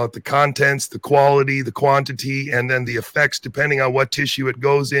out, about the contents, the quality, the quantity, and then the effects, depending on what tissue it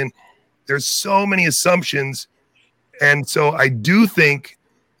goes in. There's so many assumptions. And so I do think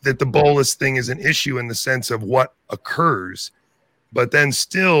that the bolus thing is an issue in the sense of what occurs. But then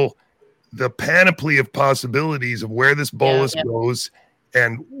still, the panoply of possibilities of where this bolus goes,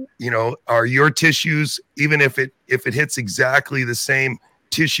 and are your tissues, even if it hits exactly the same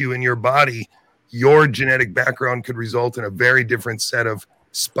tissue in your body, your genetic background could result in a very different set of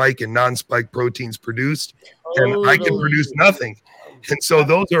spike and non-spike proteins produced, and I can produce nothing. And so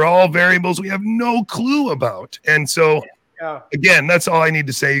those are all variables we have no clue about. And so again, that's all I need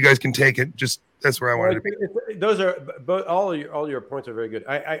to say. You guys can take it. Just that's where I wanted to be. Those are both all your points are very good.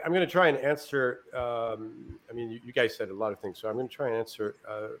 I'm going to try and answer. I mean, you guys said a lot of things, so I'm going to try and answer.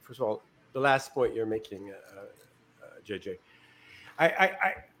 First of all, the last point you're making, JJ.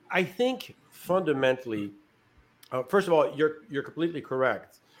 I think fundamentally, first of all, you're completely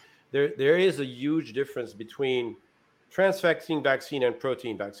correct. There is a huge difference between transvaccine vaccine and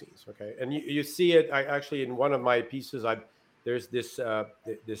protein vaccines. Okay, and you see it. I actually in one of my pieces, there's this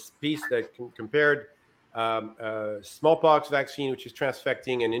piece that compared smallpox vaccine, which is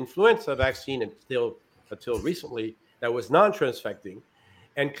transfecting, and influenza vaccine until recently that was non-transfecting,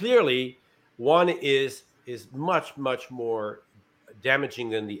 and clearly one is much more damaging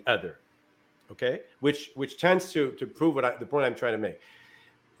than the other. Okay, which tends to prove the point I'm trying to make.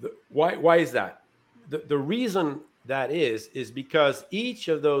 Why is that? The reason that is because each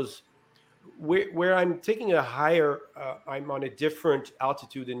of those, where I'm taking a higher, I'm on a different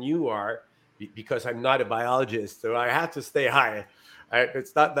altitude than you are, because I'm not a biologist, so I have to stay high.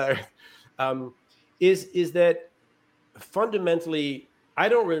 It's not that. Is that fundamentally I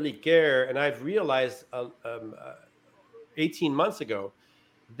don't really care, and I've realized 18 months ago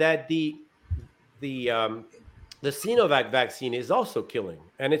that the Sinovac vaccine is also killing,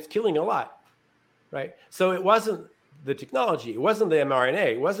 and it's killing a lot, right? So it wasn't the technology, it wasn't the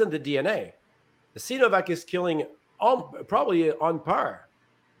mRNA, it wasn't the DNA. The Sinovac is killing probably on par,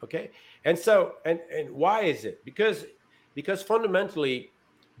 okay? And so, and why is it? Because fundamentally,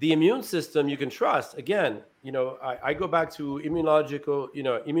 the immune system you can trust. Again, I go back to immunology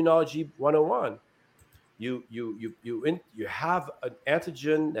 101. You have an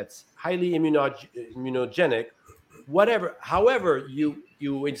antigen that's highly immunogenic. However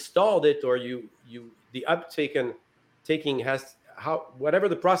you installed it, or the uptake and taking has whatever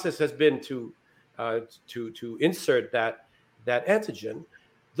the process has been to insert that antigen,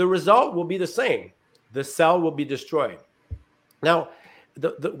 the result will be the same. The cell will be destroyed. Now,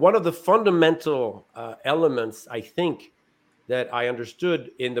 one of the fundamental elements I think that I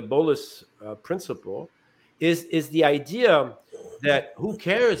understood in the bolus principle is the idea that who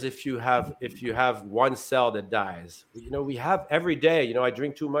cares if you have one cell that dies. We have every day. I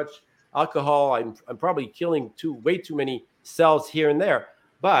drink too much alcohol. I'm probably killing way too many cells here and there.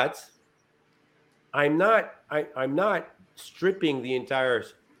 But I'm not stripping the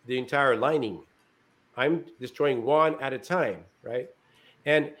entire lining. I'm destroying one at a time, right?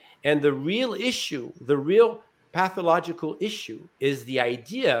 And the real issue, the real pathological issue, is the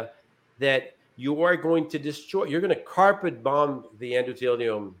idea that you are going to destroy, you're going to carpet bomb the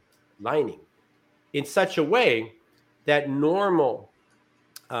endothelium lining in such a way that normal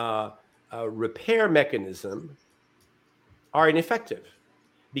repair mechanism are ineffective,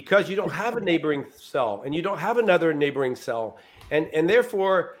 because you don't have a neighboring cell and you don't have another neighboring cell, and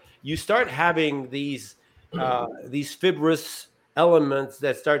therefore you start having these fibrous elements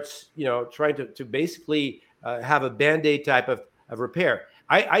that starts trying to basically have a band-aid type of repair.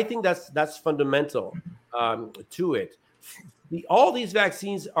 I think that's fundamental to it. All these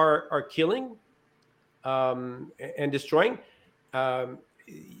vaccines are killing and destroying.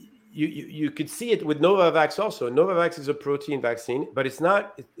 You could see it with Novavax also. Novavax is a protein vaccine, but it's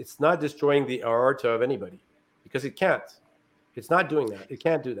not destroying the aorta of anybody, because it can't. It's not doing that. It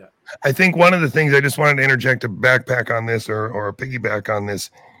can't do that. I think one of the things I just wanted to interject, a backpack on this or a piggyback on this,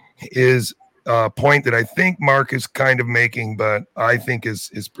 is a point that I think Marc is kind of making, but I think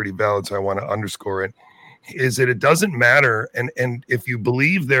is pretty valid, so I want to underscore it, is that it doesn't matter. And if you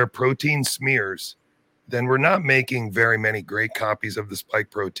believe they're protein smears, then we're not making very many great copies of the spike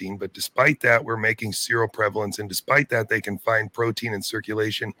protein. But despite that, we're making seroprevalence. And despite that, they can find protein in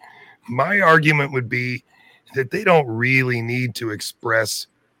circulation. My argument would be that they don't really need to express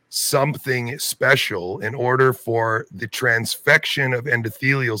something special in order for the transfection of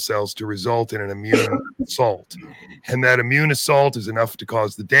endothelial cells to result in an immune assault. And that immune assault is enough to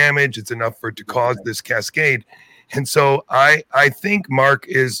cause the damage. It's enough for it to cause this cascade. And so I think Marc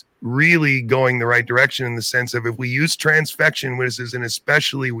is really going the right direction, in the sense of, if we use transfection, which is an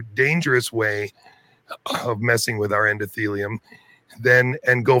especially dangerous way of messing with our endothelium, then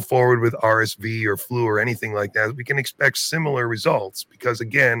and go forward with RSV or flu or anything like that, we can expect similar results, because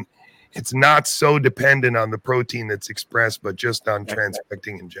again, it's not so dependent on the protein that's expressed, but just on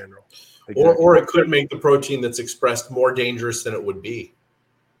transfecting in general. Or it could make the protein that's expressed more dangerous than it would be.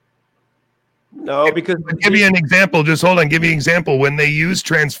 No, because I'll give you an example. Just hold on. Give you an example. When they use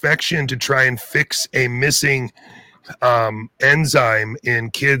transfection to try and fix a missing enzyme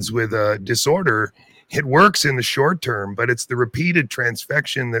in kids with a disorder, it works in the short term, but it's the repeated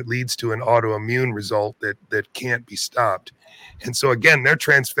transfection that leads to an autoimmune result that can't be stopped. And so again, they're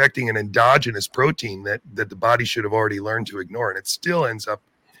transfecting an endogenous protein that the body should have already learned to ignore, and it still ends up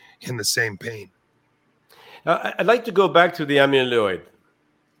in the same pain. I'd like to go back to the amyloid,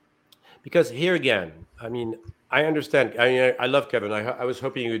 because here again, I mean, I understand. I love Kevin. I was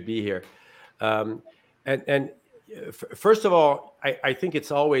hoping he would be here. First of all, I think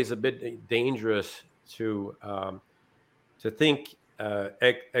it's always a bit dangerous to think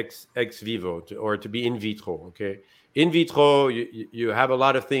ex vivo, or to be in vitro. Okay, in vitro, you have a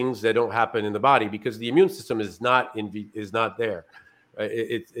lot of things that don't happen in the body because the immune system is not there.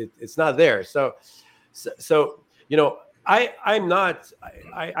 It's not there. So you know,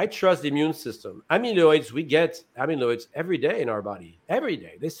 I trust the immune system. Amyloids, we get amyloids every day in our body. Every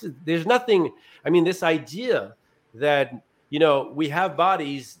day. There's nothing. I mean, this idea that, you know, we have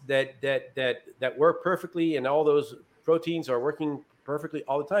bodies that work perfectly and all those proteins are working perfectly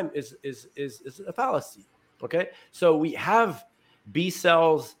all the time is a fallacy. Okay, so we have B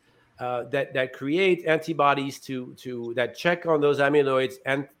cells that create antibodies to that check on those amyloids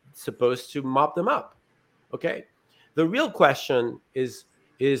and supposed to mop them up. Okay, the real question is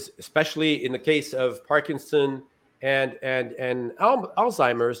especially in the case of Parkinson and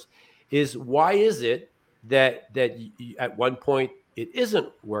Alzheimer's, is why is it that at one point it isn't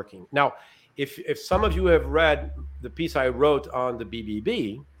working? Now, if some of you have read the piece I wrote on the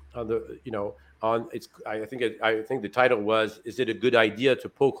BBB, on the, you know, on it's, I think the title was, "Is it a good idea to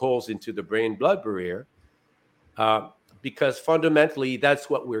poke holes into the brain-blood barrier?" Because fundamentally, that's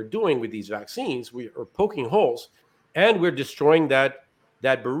what we're doing with these vaccines. We are poking holes, and we're destroying that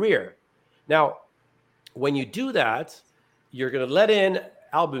barrier. Now, when you do that, you're going to let in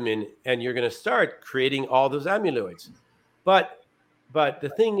albumin, and you're going to start creating all those amyloids. But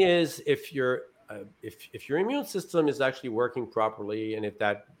the thing is, if your immune system is actually working properly, and if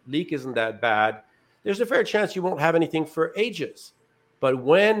that leak isn't that bad, there's a fair chance you won't have anything for ages. But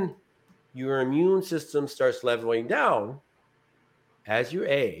when your immune system starts leveling down as you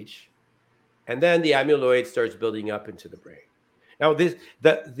age, and then the amyloid starts building up into the brain. Now,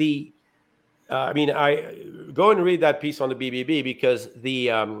 I go and read that piece on the BBB, because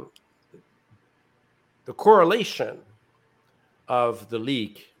the correlation of the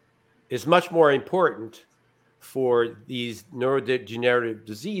leak is much more important for these neurodegenerative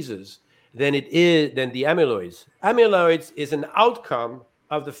diseases than the amyloids. Amyloids is an outcome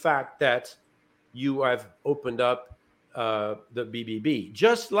of the fact that you have opened up the BBB,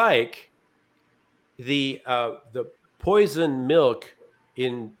 just like the poison milk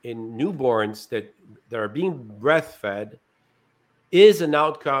in newborns that are being breastfed is an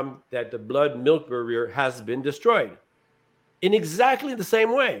outcome that the blood-milk barrier has been destroyed in exactly the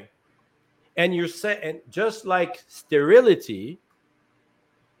same way. And and just like sterility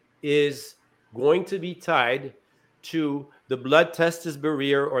is going to be tied to the blood testis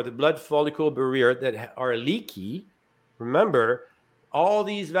barrier or the blood follicle barrier that are leaky. Remember, all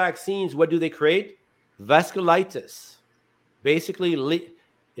these vaccines, what do they create? Vasculitis, basically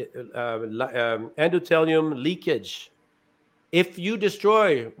endothelium leakage. If you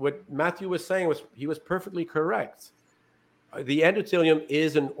destroy, what Matthew was saying he was perfectly correct. The endothelium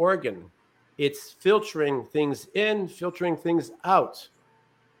is an organ. It's filtering things in, filtering things out.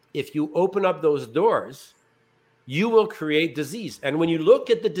 If you open up those doors, you will create disease. And when you look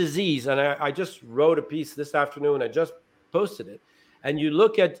at the disease, and I just wrote a piece this afternoon, I just posted it, and you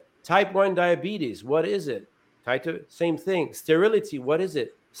look at type 1 diabetes, what is it? Type 2, same thing. Sterility, what is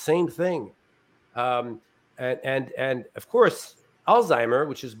it? Same thing. And of course, Alzheimer,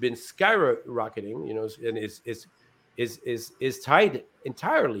 which has been skyrocketing, you know, and is tied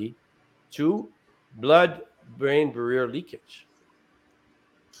entirely to blood-brain barrier leakage.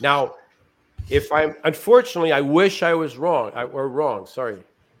 Now, unfortunately, I wish I was wrong, sorry.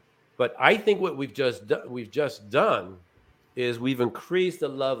 But I think what we've just done is we've increased the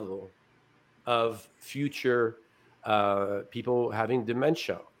level of future people having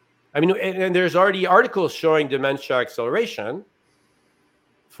dementia. I mean, and there's already articles showing dementia acceleration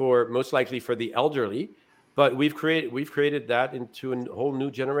most likely for the elderly, but we've created that into a whole new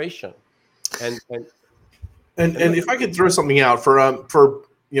generation. And if I could throw something out for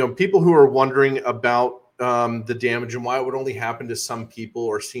people who are wondering about the damage and why it would only happen to some people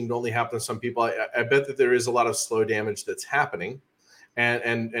or seem to only happen to some people, I bet that there is a lot of slow damage that's happening,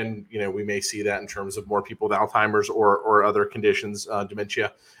 and we may see that in terms of more people with Alzheimer's or other conditions,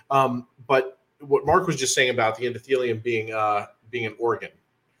 dementia. But what Marc was just saying about the endothelium being an organ.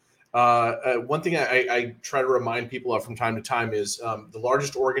 One thing I try to remind people of from time to time is the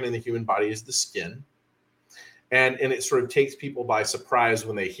largest organ in the human body is the skin. And it sort of takes people by surprise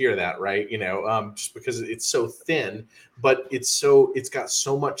when they hear that, right? Just because it's so thin, but it's got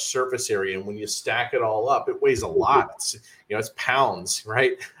so much surface area, and when you stack it all up, it weighs a lot. It's pounds,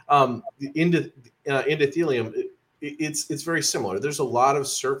 right? The endothelium, it's very similar. There's a lot of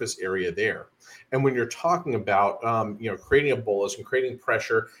surface area there, and when you're talking about creating a bolus and creating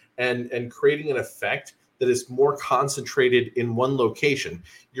pressure and creating an effect that is more concentrated in one location,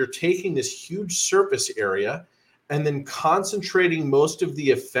 you're taking this huge surface area and then concentrating most of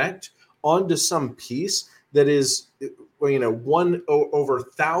the effect onto some piece that is, one over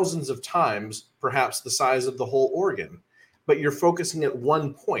thousands of times, perhaps the size of the whole organ. But you're focusing at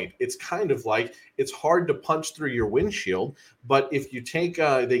one point. It's kind of like, it's hard to punch through your windshield, but if you take,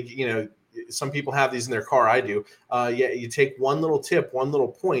 some people have these in their car, I do. You take one little tip, one little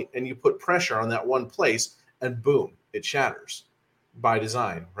point, and you put pressure on that one place, and boom, it shatters by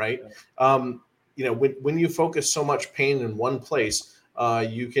design, right? When you focus so much pain in one place,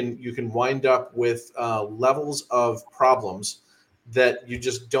 you can wind up with levels of problems that you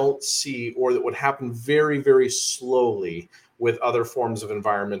just don't see, or that would happen very, very slowly with other forms of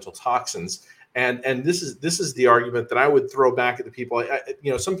environmental toxins. And this is the argument that I would throw back at the people.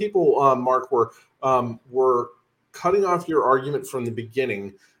 Some people, Marc, were cutting off your argument from the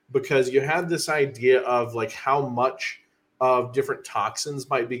beginning because you had this idea of like how much of different toxins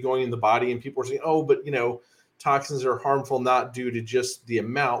might be going in the body, and people are saying, oh, but toxins are harmful not due to just the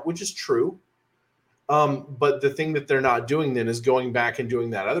amount, which is true. But the thing that they're not doing then is going back and doing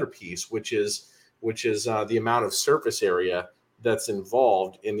that other piece, which is the amount of surface area that's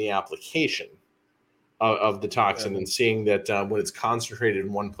involved in the application of the toxin, and seeing that when it's concentrated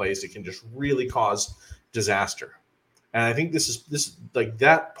in one place, it can just really cause disaster. And I think this is like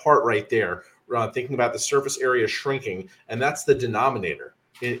that part right there. Thinking about the surface area shrinking, and that's the denominator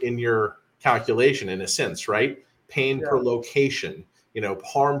in your calculation, in a sense, right? Pain per location,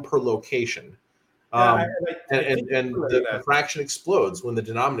 harm per location. And the fraction explodes when the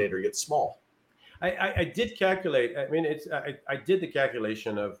denominator gets small. I did calculate. I mean, I did the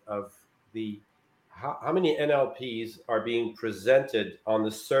calculation of the how many NLPs are being presented on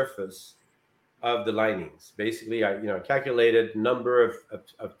the surface of the linings. Basically, I calculated number of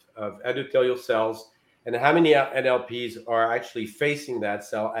endothelial cells and how many NLPs are actually facing that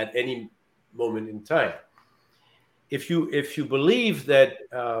cell at any moment in time. If you believe that,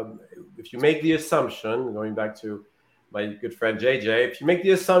 if you make the assumption, going back to my good friend JJ, if you make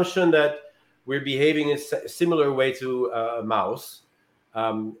the assumption that we're behaving in a similar way to a mouse,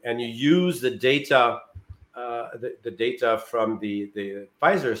 and you use the data, the data from the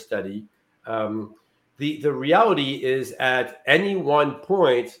Pfizer study. The reality is, at any one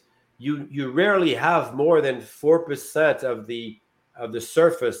point, you rarely have more than 4% of the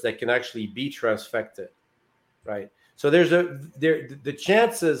surface that can actually be transfected, right? So the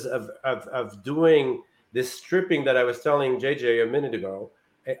chances of doing this stripping that I was telling JJ a minute ago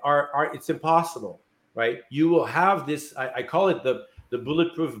are it's impossible, right? You will have this. I call it the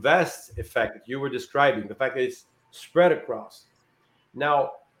bulletproof vest effect that you were describing. The fact that it's spread across.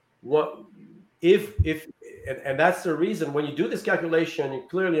 Now, and that's the reason when you do this calculation, you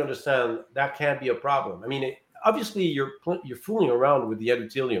clearly understand that can't be a problem. I mean, obviously you're fooling around with the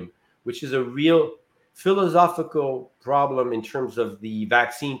endothelium, which is a real philosophical problem in terms of the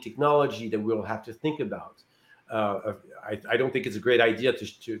vaccine technology that we'll have to think about. I don't think it's a great idea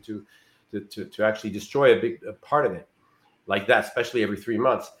to actually destroy a big part of it like that, especially every 3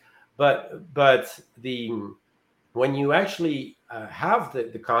 months. But when you actually have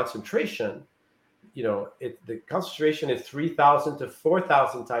the concentration, the concentration is 3,000 to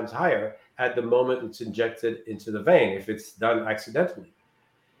 4,000 times higher at the moment it's injected into the vein, if it's done accidentally.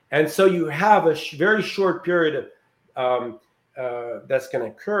 And so you have a very short period that's going to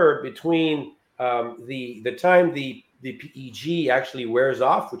occur between the time the PEG actually wears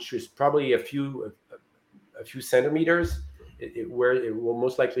off, which is probably a few centimeters. It will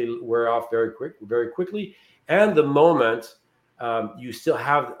most likely wear off very quickly, and the moment you still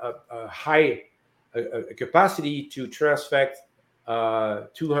have a high capacity to transfect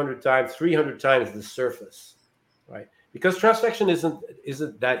 200 times, 300 times the surface, right? Because transfection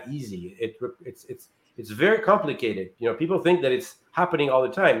isn't that easy. It's very complicated. People think that it's happening all the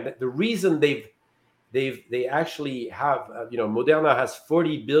time. The reason they actually have Moderna has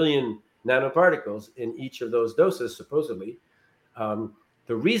 40 billion nanoparticles in each of those doses, supposedly.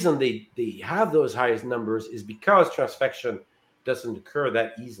 The reason they have those highest numbers is because transfection doesn't occur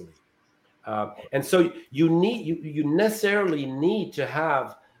that easily. And so you necessarily need to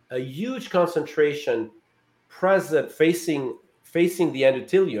have a huge concentration present facing the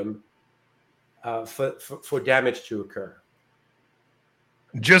endothelium for damage to occur.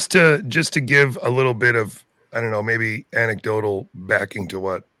 Just to give a little bit of, I don't know, maybe anecdotal backing to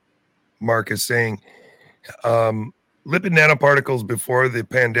what Marc is saying. Lipid nanoparticles before the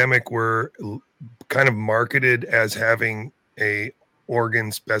pandemic were kind of marketed as having a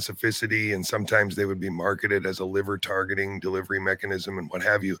organ specificity, and sometimes they would be marketed as a liver targeting delivery mechanism and what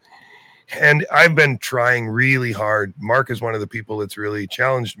have you. And I've been trying really hard. Marc is one of the people that's really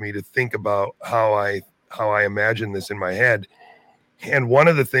challenged me to think about how I imagine this in my head. And one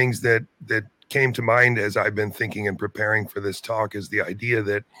of the things that came to mind as I've been thinking and preparing for this talk is the idea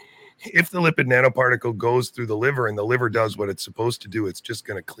that if the lipid nanoparticle goes through the liver and the liver does what it's supposed to do, it's just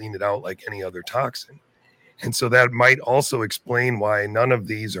going to clean it out like any other toxin. And so that might also explain why none of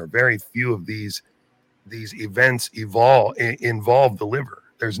these, or very few of these events involve the liver.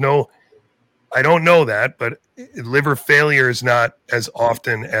 There's no, I don't know that, but liver failure is not as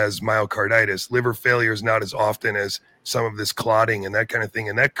often as myocarditis. Liver failure is not as often as some of this clotting and that kind of thing.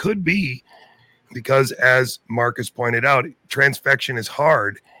 And that could be because, as Marc has pointed out, transfection is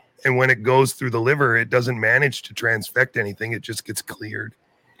hard. And when it goes through the liver, it doesn't manage to transfect anything. It just gets cleared.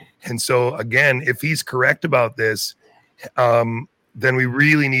 And so, again, if he's correct about this, then we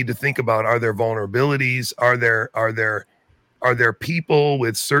really need to think about, are there vulnerabilities? Are there people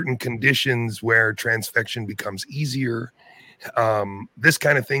with certain conditions where transfection becomes easier? This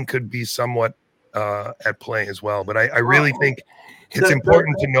kind of thing could be somewhat at play as well. But I really think it's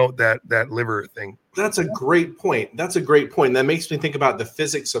important to note that liver thing. That's a great point. That makes me think about the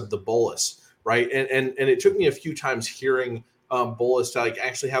physics of the bolus, right? And it took me a few times hearing bolus to like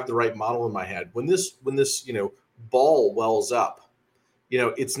actually have the right model in my head. When this ball wells up,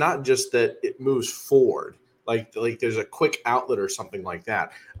 it's not just that it moves forward, like there's a quick outlet or something like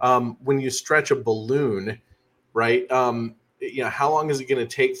that. When you stretch a balloon, right? How long is it going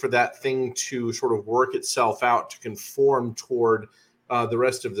to take for that thing to sort of work itself out to conform toward the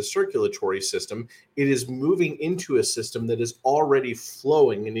rest of the circulatory system? It is moving into a system that is already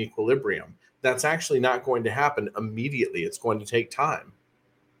flowing in equilibrium. That's actually not going to happen immediately. It's going to take time.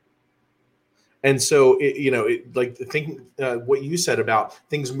 And so, what you said about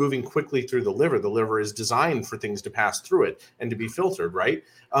things moving quickly through the liver is designed for things to pass through it and to be filtered, right?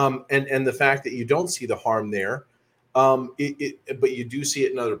 And the fact that you don't see the harm there, but you do see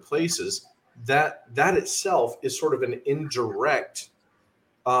it in other places, that itself is sort of an indirect,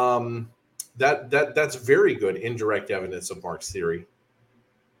 that's very good indirect evidence of Marc's theory.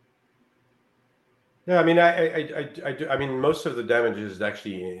 Yeah, I mean, I do. I mean, most of the damage is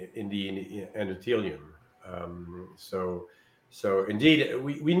actually in the endothelium. So indeed,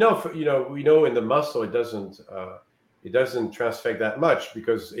 we know we know in the muscle it doesn't transfect that much,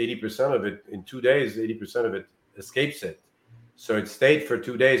 because 80% of it in 2 days, 80% of it escapes it. So it stayed for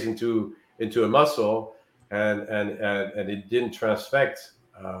 2 days into a muscle, and it didn't transfect.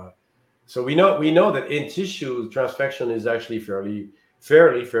 So we know that in tissue transfection is actually fairly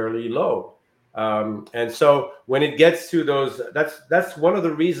low. And so when it gets to those, that's one of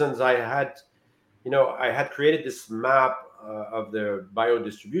the reasons I had created this map of the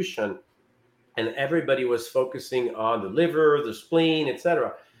biodistribution, and everybody was focusing on the liver, the spleen,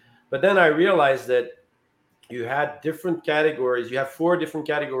 etc. But then I realized that you had different categories. You have 4 different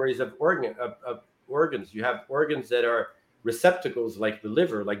categories of organs. You have organs that are receptacles, like the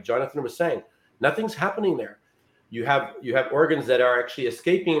liver, like Jonathan was saying. Nothing's happening there. You have organs that are actually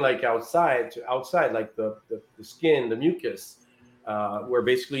escaping, like outside, like the skin, the mucus, where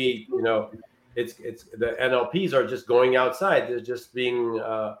basically it's the NLPs are just going outside. They're just being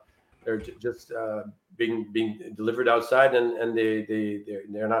being delivered outside, and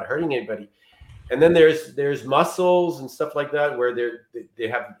they're not hurting anybody. And then there's muscles and stuff like that where they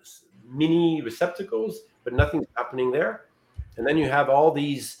have mini receptacles, but nothing's happening there. And then you have all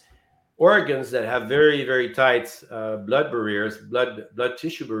these organs that have very, very tight blood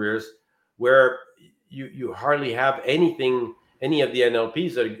tissue barriers, where you hardly have any of the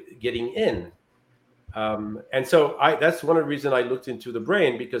NLPs that are getting in. And so that's one of the reasons I looked into the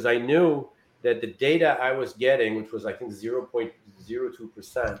brain, because I knew that the data I was getting, which was I think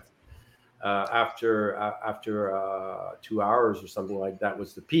 0.02% after 2 hours or something like that,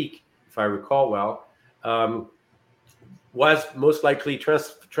 was the peak, if I recall well. Was most likely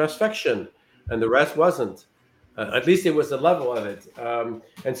transfection, and the rest wasn't. At least it was the level of it.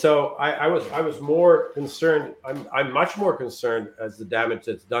 And so I was more concerned. I'm much more concerned as the damage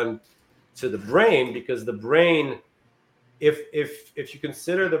that's done to the brain, because the brain if you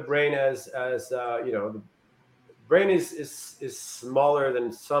consider the brain as the brain is smaller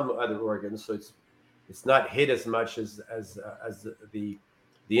than some other organs, so it's not hit as much as the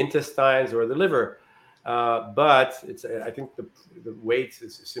intestines or the liver, but I think the weight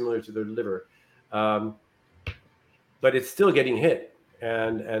is similar to the liver, but it's still getting hit,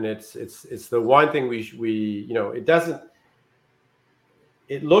 and it's the one thing we it doesn't.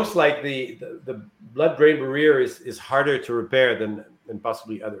 It looks like the blood-brain barrier is harder to repair than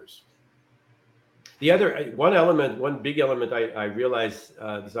possibly others. The other one big element I realized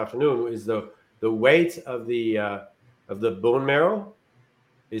this afternoon is the weight of the bone marrow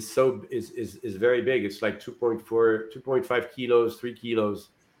is very big. It's like 2.5 kilos, 3 kilos.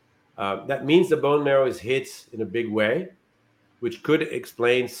 That means the bone marrow is hit in a big way, which could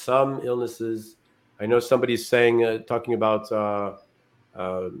explain some illnesses. I know somebody's talking about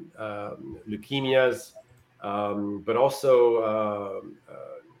leukemias, but also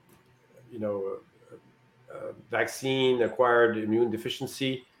vaccine acquired immune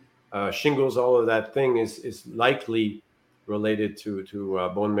deficiency, shingles. All of that thing is likely related to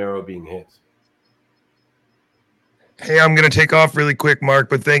bone marrow being hit. Hey, I'm going to take off really quick, Marc,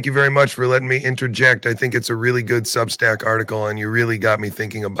 but thank you very much for letting me interject. I think it's a really good Substack article, and you really got me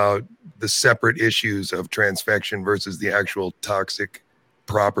thinking about the separate issues of transfection versus the actual toxic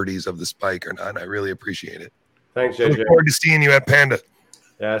properties of the spike or not. I really appreciate it. Thanks, JJ. Look forward to seeing you at Panda.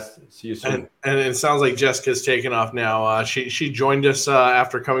 Yes, see you soon. And it sounds like Jessica's taken off now. She joined us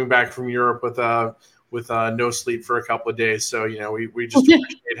after coming back from Europe with no sleep for a couple of days. So we just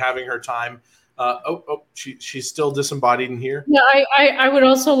appreciate having her time. She's still disembodied in here. Yeah, I would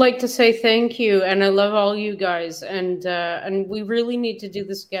also like to say thank you, and I love all you guys, and we really need to do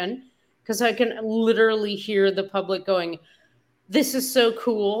this again, because I can literally hear the public going, "This is so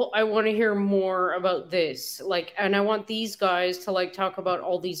cool. I want to hear more about this." And I want these guys to talk about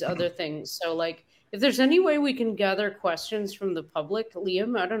all these other things. So if there's any way we can gather questions from the public,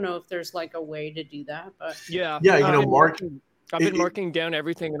 Liam, I don't know if there's a way to do that, but yeah, Marc. I've been marking down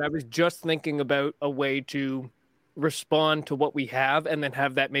everything, and I was just thinking about a way to respond to what we have and then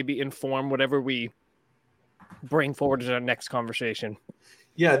have that maybe inform whatever we bring forward in our next conversation.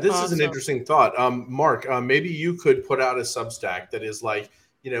 Yeah, this is an interesting thought. Marc, maybe you could put out a Substack that is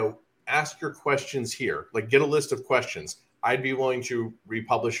ask your questions here. Get a list of questions. I'd be willing to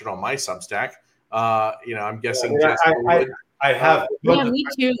republish it on my Substack. I'm guessing Jessica would. I have. Yeah, me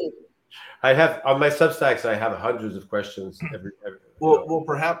too. I have on my Substacks. I have hundreds of questions every Well,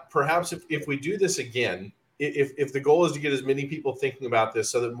 perhaps if we do this again, if the goal is to get as many people thinking about this,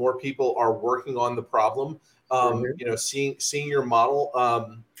 so that more people are working on the problem, seeing your model,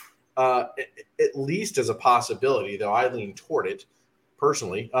 at least as a possibility, though I lean toward it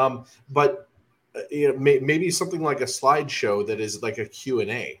personally. But maybe something like a slideshow that is like a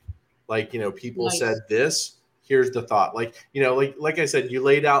Q&A, people Nice. said this. Here's the thought. Like I said, you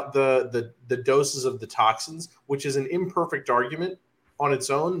laid out the doses of the toxins, which is an imperfect argument on its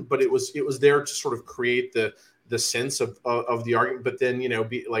own, but it was there to sort of create the sense of the argument. But then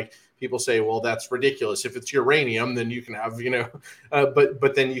people say, well, that's ridiculous. If it's uranium, then you can have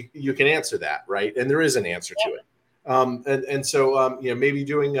but then you can answer that, right? And there is an answer to it. So maybe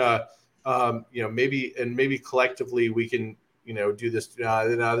doing maybe collectively we can do this.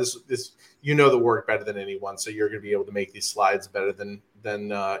 This the work better than anyone, so you're going to be able to make these slides better than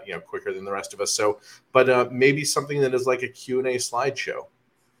quicker than the rest of us. So, but maybe something that is like a Q&A slideshow.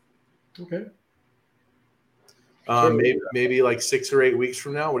 Okay. Maybe like 6 or 8 weeks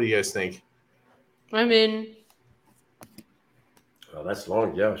from now. What do you guys think? I'm in. Oh, that's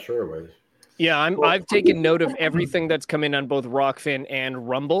long. Yeah, sure. Yeah, I've taken note of everything that's come in on both Rockfin and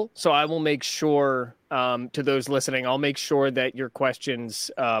Rumble. So I will make sure to those listening, I'll make sure that your questions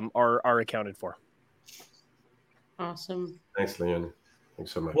are accounted for. Awesome. Thanks, Leon.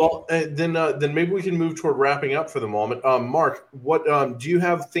 Thanks so much. Well, then maybe we can move toward wrapping up for the moment. Marc, what do you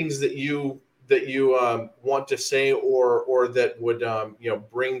have things that you want to say or that would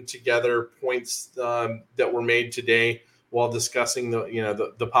bring together points that were made today while discussing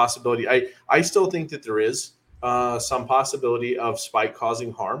the possibility? I still think that there is some possibility of spike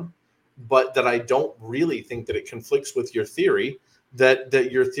causing harm, but that I don't really think that it conflicts with your theory, that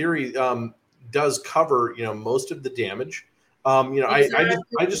your theory does cover most of the damage. Exactly.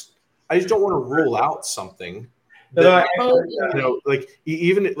 I just don't want to rule out something No, that,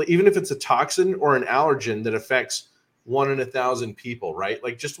 even if it's a toxin or an allergen that affects 1 in 1,000 people, right?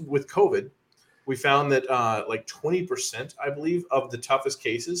 Like just with COVID, we found that 20%, I believe, of the toughest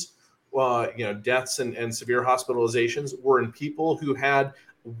cases, deaths and severe hospitalizations were in people who had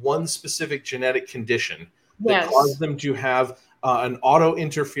one specific genetic condition that cause them to have an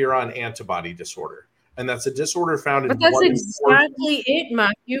autointerferon antibody disorder. And that's a disorder found in. But that's exactly it,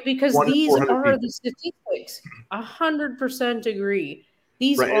 Matthew, because these are the statistics. 100% agree.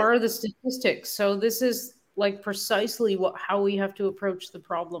 These are the statistics. So this is like precisely how we have to approach the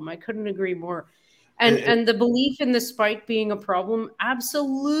problem. I couldn't agree more. And the belief in the spike being a problem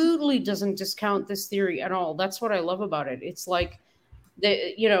absolutely doesn't discount this theory at all. That's what I love about it. It's like,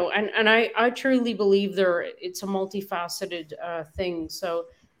 and I truly believe it's a multifaceted thing. So,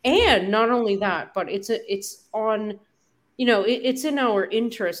 and not only that, but it's in our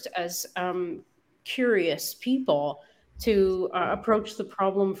interest as curious people to approach the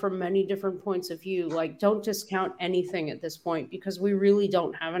problem from many different points of view. Like, don't discount anything at this point because we really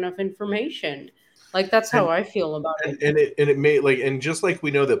don't have enough information. Like, that's how I feel about it. And it may and just like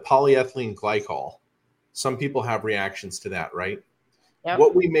we know that polyethylene glycol, some people have reactions to that, right? Yep.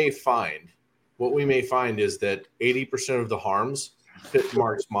 What we may find is that 80% of the harms fit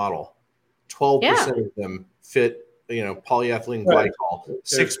Marc's model. 12% of them fit, polyethylene glycol.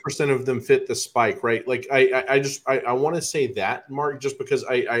 6% of them fit the spike, right? Like I want to say that, Marc, just because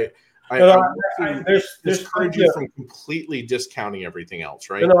I discourage you from completely discounting everything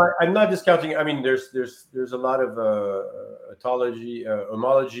else, right? No, I'm not discounting. I mean, there's a lot of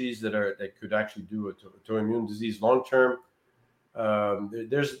homologies that could actually do autoimmune disease long term.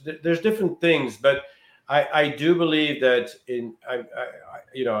 There's different things, but I do believe that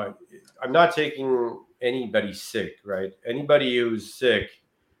I'm not taking anybody sick, right? Anybody who's sick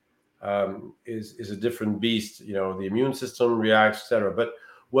is a different beast. The immune system reacts, etc. But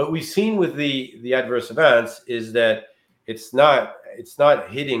what we've seen with the adverse events is that it's not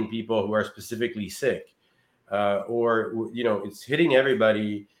hitting people who are specifically sick, or it's hitting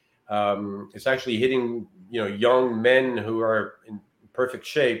everybody. It's actually hitting young men who are in perfect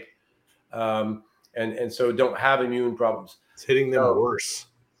shape, and so don't have immune problems. It's hitting them worse.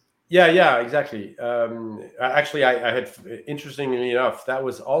 Yeah, exactly. Actually, I had, interestingly enough, that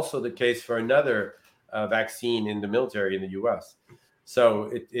was also the case for another vaccine in the military in the U.S.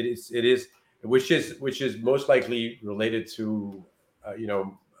 So it is which is most likely related to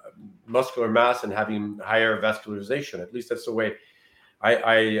muscular mass and having higher vascularization. At least that's the way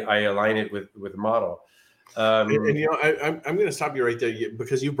I align it with the model. I'm going to stop you right there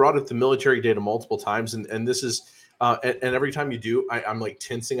because you brought up the military data multiple times, and this is and every time you do, I'm like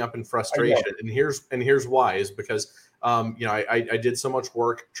tensing up in frustration. And here's why is because I did so much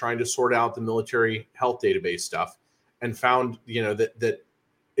work trying to sort out the military health database stuff, and found that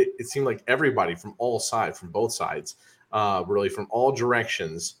it seemed like everybody from both sides, really from all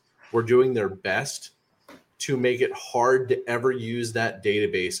directions, were doing their best to make it hard to ever use that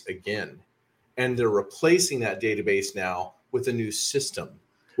database again. And they're replacing that database now with a new system,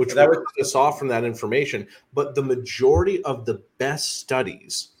 which will cut us off from that information. But the majority of the best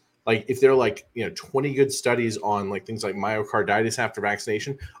studies, like if they're 20 good studies on like things like myocarditis after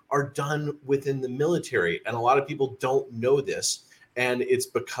vaccination, are done within the military. And a lot of people don't know this. And it's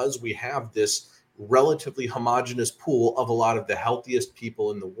because we have this relatively homogenous pool of a lot of the healthiest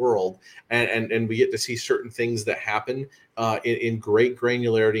people in the world, and we get to see certain things that happen in great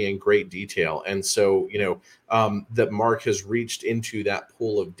granularity and great detail. And so that Marc has reached into that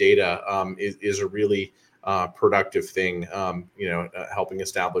pool of data is a really productive thing, helping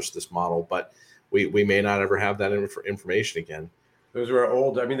establish this model. But we may not ever have that information again. Those were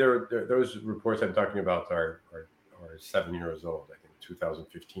old. I mean, those reports I'm talking about are 7 years old. I think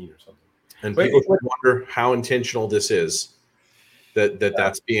 2015 or something. And people should wonder how intentional this is,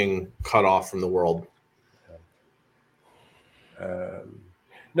 that's being cut off from the world.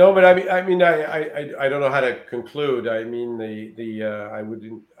 No, but I mean, I don't know how to conclude. I mean, I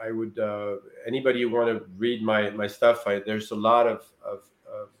would anybody who want to read my stuff, there's a lot of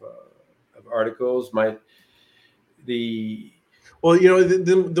articles. Then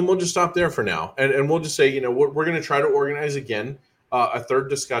we'll just stop there for now, and we'll just say, we're going to try to organize again a third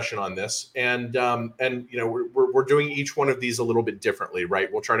discussion on this, and we're doing each one of these a little bit differently,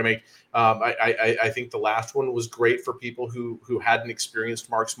 right? We'll try to make. I think the last one was great for people who hadn't experienced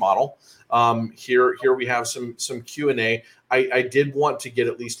Marc's model. Here we have some Q&A. I did want to get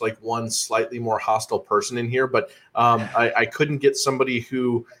at least like one slightly more hostile person in here, but I couldn't get somebody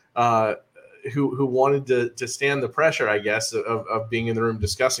who wanted to stand the pressure, I guess, of being in the room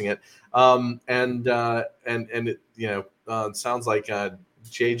discussing it. And it, it sounds like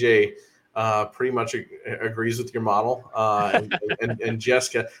JJ pretty much agrees with your model. And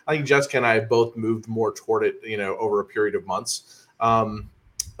Jessica, I think Jessica and I have both moved more toward it, over a period of months. Both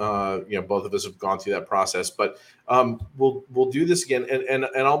of us have gone through that process, but we'll do this again. And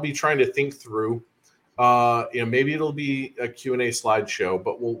I'll be trying to think through Maybe it'll be a Q&A slideshow,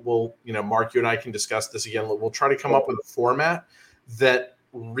 but we'll Mark, you and I can discuss this again. We'll try to come up with a format that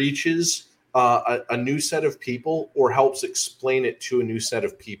reaches a new set of people or helps explain it to a new set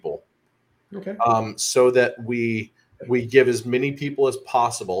of people. Okay. So that we give as many people as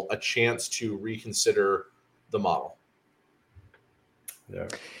possible a chance to reconsider the model. Yeah.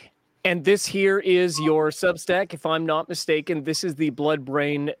 And this here is your Substack, if I'm not mistaken. This is the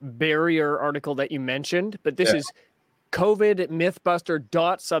blood-brain barrier article that you mentioned, but this is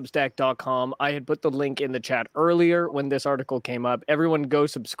covidmythbuster.substack.com. I had put the link in the chat earlier when this article came up. Everyone go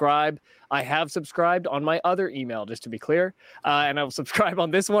subscribe. I have subscribed on my other email, just to be clear, and I'll subscribe on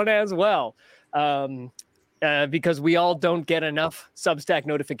this one as well, because we all don't get enough Substack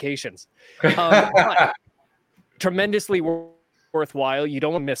notifications. But tremendously worthwhile. You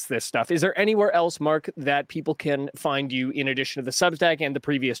don't want to miss this stuff. Is there anywhere else, Mark, that people can find you in addition to the Substack and the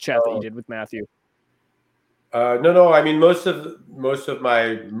previous chat that you did with Matthew? No. I mean, most of the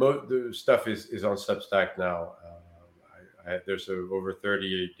stuff is on Substack now. There's over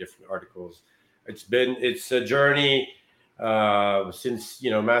 30 different articles. It's a journey since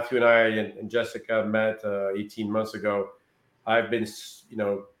Matthew and I and Jessica met 18 months ago. I've been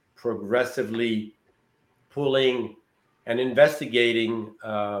progressively pulling and investigating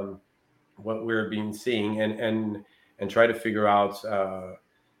what we're being seeing and try to figure out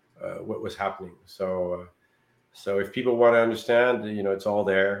what was happening. So if people want to understand, it's all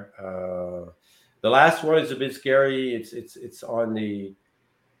there. The last one is a bit scary. It's on the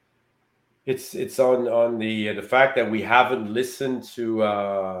fact that we haven't listened to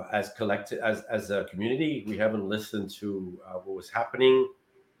as a community. We haven't listened to what was happening.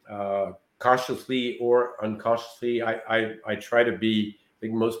 Consciously or unconsciously, I try to be. I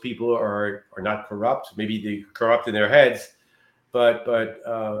think most people are not corrupt. Maybe they're corrupt in their heads, but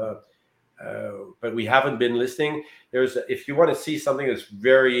we haven't been listening. If you want to see something that's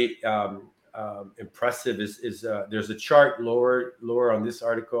very impressive, there's a chart lower on this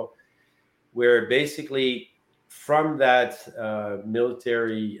article where basically from that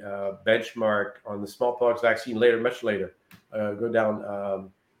military benchmark on the smallpox vaccine much later, go down.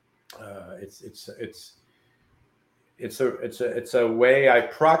 It's a way I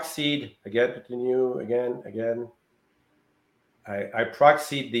proxied again. Continue again. I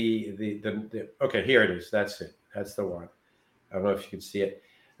proxied the okay, here it is. That's it. That's the one. I don't know if you can see it.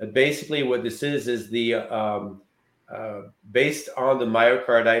 Basically, what this is the based on the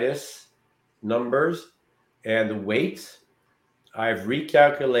myocarditis numbers and the weight, I've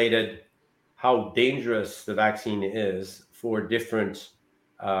recalculated how dangerous the vaccine is for different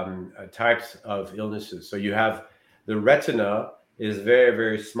types of illnesses. So you have the retina is very,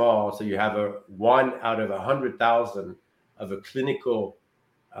 very small. So you have a 1 out of 100,000 of a clinical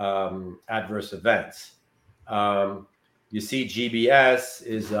adverse events. You see GBS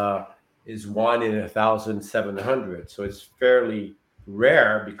is 1 in 1,700. So it's fairly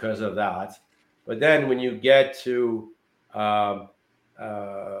rare because of that. But then when you get to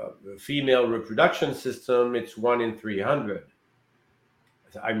female reproduction system, it's 1 in 300.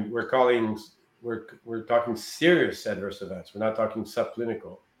 We're talking serious adverse events. We're not talking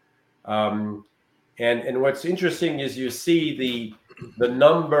subclinical. And what's interesting is you see the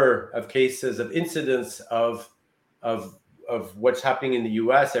number of cases of incidence of what's happening in the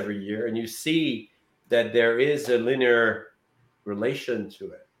U.S. every year, and you see that there is a linear relation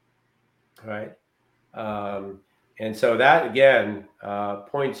to it, right? And so that again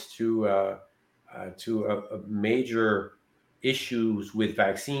points to a major issues with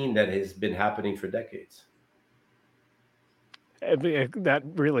vaccine that has been happening for decades. That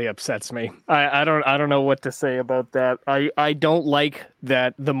really upsets me. I don't know what to say about that. I don't like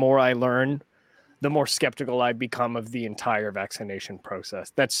that. The more I learn, the more skeptical I become of the entire vaccination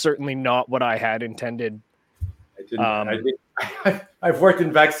process. That's certainly not what I had intended. I've worked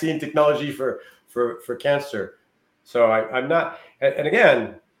in vaccine technology for cancer, so I'm not. And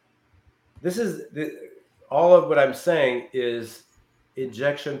again, this is all of what I'm saying is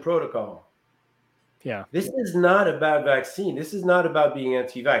injection protocol. Yeah. This is not about vaccine. This is not about being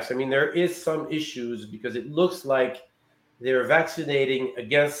anti-vax. I mean, there is some issues because it looks like they're vaccinating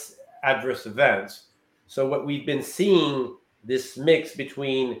against adverse events. So what we've been seeing, this mix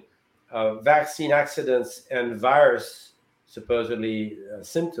between vaccine accidents and virus supposedly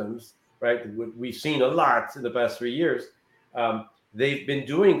symptoms, right? We've seen a lot in the past 3 years. They've been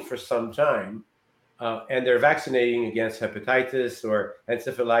doing for some time, and they're vaccinating against hepatitis or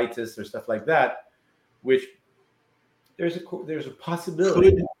encephalitis or stuff like that. Which there's a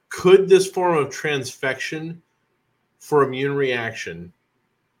possibility. Could this form of transfection for immune reaction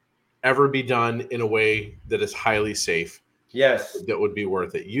ever be done in a way that is highly safe? Yes. That would be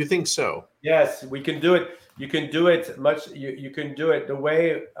worth it. You think so? Yes, we can do it. You can do it much. You can do it the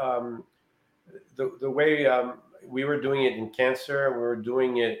way we were doing it in cancer. We were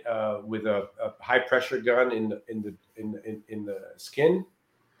doing it with a high pressure gun in the skin.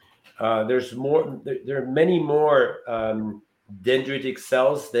 There's more. There are many more dendritic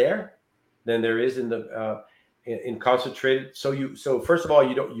cells there than there is in the in concentrated. So first of all,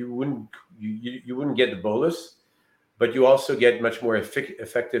 you wouldn't get the bolus, but you also get much more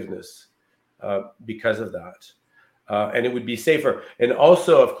effectiveness because of that. And it would be safer. And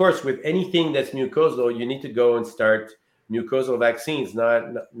also, of course, with anything that's mucosal, you need to go and start mucosal vaccines,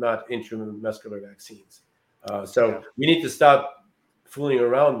 not intramuscular vaccines. We need to stop fooling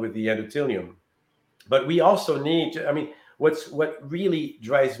around with the endothelium. But we also need to, I mean, what really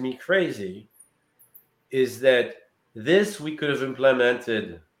drives me crazy is that this we could have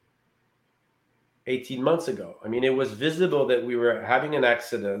implemented 18 months ago. I mean, it was visible that we were having an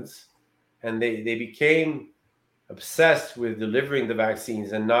accident, and they became obsessed with delivering the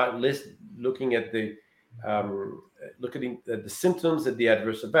vaccines and not looking at the symptoms and the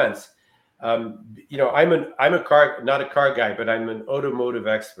adverse events. I'm a car, not a car guy, but I'm an automotive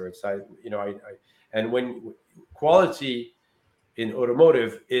expert. So and when quality in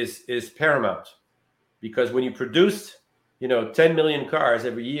automotive is paramount, because when you produce 10 million cars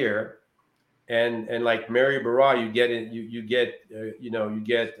every year, and like Mary Barra, you get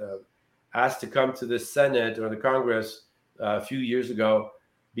asked to come to the Senate or the Congress a few years ago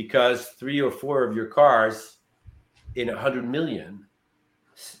because 3 or 4 of your cars in 100 million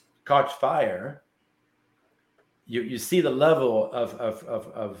caught fire. You see the level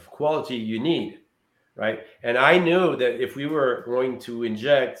of quality you need, right? And I knew that if we were going to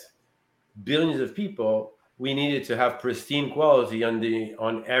inject billions of people, we needed to have pristine quality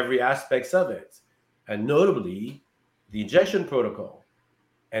on every aspects of it, and notably the injection protocol.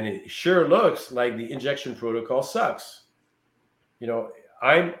 And it sure looks like the injection protocol sucks.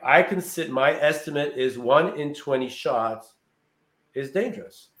 I can sit. My estimate is 1 in 20 shots is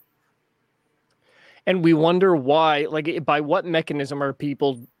dangerous. And we wonder why, like, by what mechanism are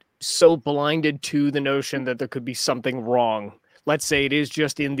people so blinded to the notion that there could be something wrong? Let's say it is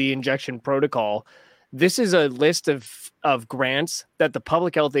just in the injection protocol. This is a list of grants that the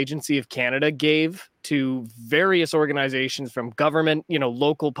Public Health Agency of Canada gave to various organizations, from government,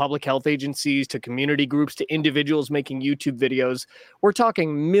 local public health agencies, to community groups, to individuals making YouTube videos. We're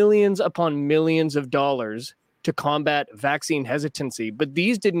talking millions upon millions of dollars to combat vaccine hesitancy. But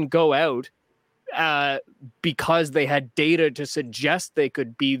these didn't go out because they had data to suggest they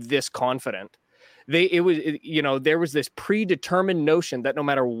could be this confident. There was this predetermined notion that no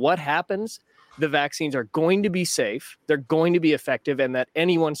matter what happens, the vaccines are going to be safe, they're going to be effective, and that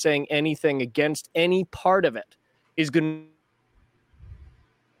anyone saying anything against any part of it is going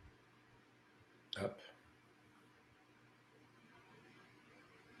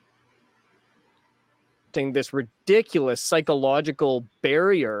to this ridiculous psychological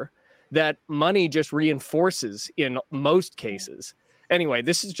barrier that money just reinforces in most cases. Anyway,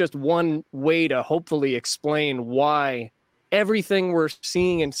 this is just one way to hopefully explain why everything we're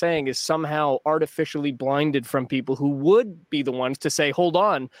seeing and saying is somehow artificially blinded from people who would be the ones to say, hold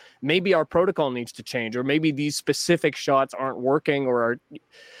on, maybe our protocol needs to change, or maybe these specific shots aren't working, or are...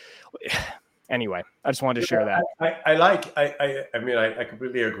 Anyway, I just wanted to share that. I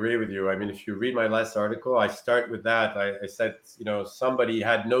completely agree with you. I mean, if you read my last article, I start with that. I said, somebody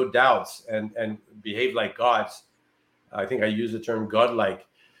had no doubts and behaved like gods. I think I use the term godlike.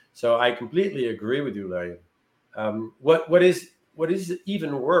 So I completely agree with you, Larry. What is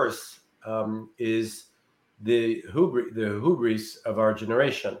even worse is the hubris of our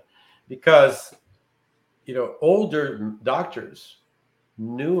generation, because older doctors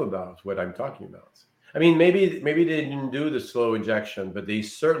knew about what I'm talking about. I mean, maybe they didn't do the slow injection, but they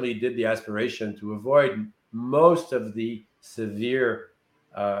certainly did the aspiration to avoid most of the severe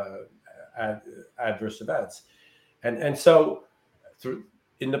adverse events, and so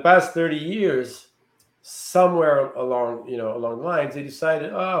in the past 30 years. Somewhere along the lines, they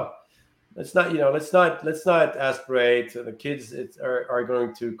decided, let's not aspirate. The kids are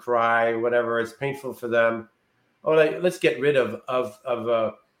going to cry, whatever. It's painful for them. Let's get rid of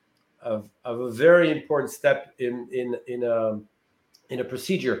a very important step in a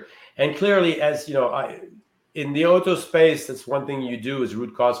procedure. And clearly, as in the auto space, that's one thing you do is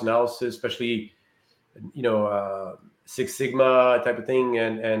root cause analysis, especially Six Sigma type of thing,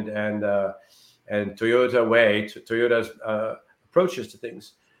 and Toyota's approaches to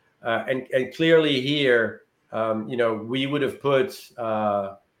things, and clearly here, we would have put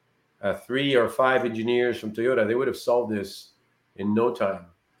 3 or 5 engineers from Toyota, they would have solved this in no time.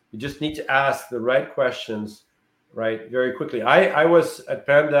 You just need to ask the right questions, right, very quickly. I was at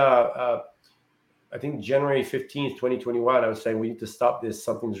Panda, I think January 15th, 2021. I was saying we need to stop this.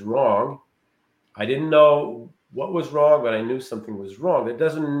 Something's wrong. I didn't know what was wrong, but I knew something was wrong. That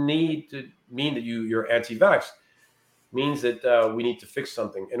doesn't need to mean that you're anti-vax. It means that we need to fix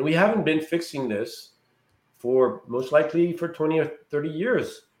something. And we haven't been fixing this for most likely for 20 or 30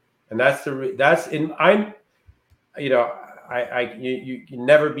 years. And you can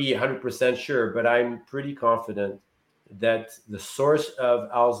never be 100% sure, but I'm pretty confident that the source of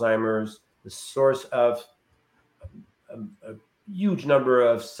Alzheimer's, the source of a huge number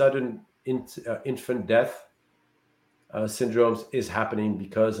of sudden infant death syndromes is happening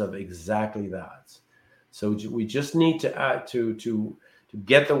because of exactly that. So we just need to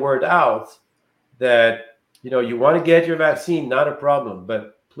get the word out that, you want to get your vaccine, not a problem,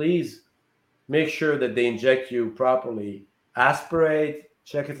 but please make sure that they inject you properly, aspirate,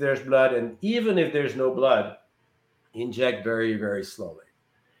 check if there's blood, and even if there's no blood, inject very, very slowly.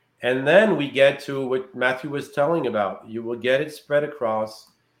 And then we get to what Matthew was telling about. You will get it spread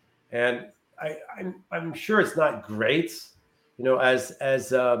across, and I'm sure it's not great,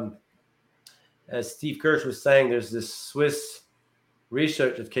 as Steve Kirsch was saying. There's this Swiss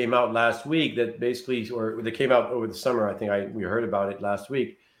research that came out last week that basically, or that came out over the summer. I think we heard about it last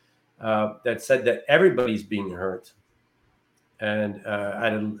week. That said that everybody's being hurt, and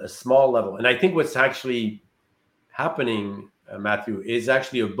at a small level. And I think what's actually happening, Matthew, is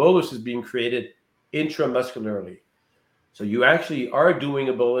actually a bolus is being created intramuscularly. So you actually are doing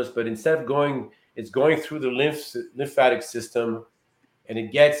a bolus, but instead of it's going through the lymphatic system, and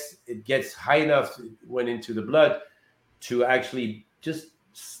it gets high enough went into the blood to actually just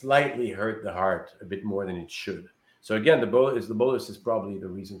slightly hurt the heart a bit more than it should. So again, the bolus is probably the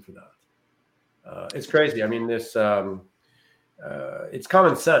reason for that. It's crazy. I mean, it's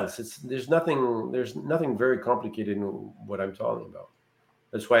common sense. There's nothing very complicated in what I'm talking about.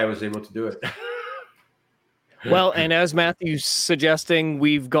 That's why I was able to do it. Well, and as Matthew's suggesting,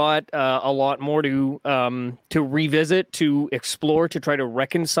 we've got a lot more to revisit, to explore, to try to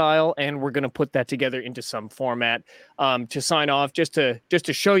reconcile, and we're going to put that together into some format. To sign off, just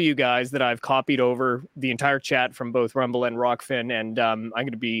to show you guys that I've copied over the entire chat from both Rumble and Rockfin, and I'm going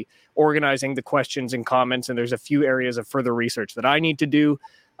to be organizing the questions and comments, and there's a few areas of further research that I need to do.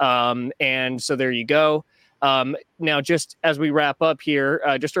 And so there you go. Now, just as we wrap up here,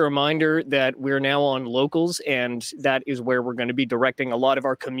 just a reminder that we're now on Locals, and that is where we're going to be directing a lot of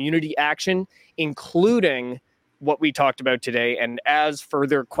our community action, including what we talked about today. And as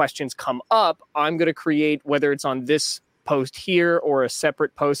further questions come up, I'm going to create, whether it's on this post here or a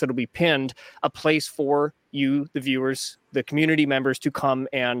separate post that'll be pinned, a place for you, the viewers, the community members, to come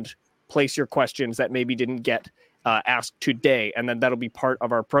and place your questions that maybe didn't get asked today, and then that'll be part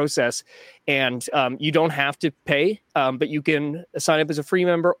of our process. And you don't have to pay, but you can sign up as a free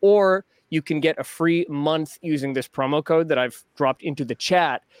member, or you can get a free month using this promo code that I've dropped into the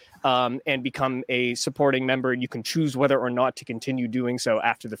chat, and become a supporting member. You can choose whether or not to continue doing so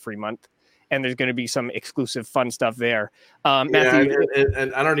after the free month. And there's going to be some exclusive fun stuff there. Matthew,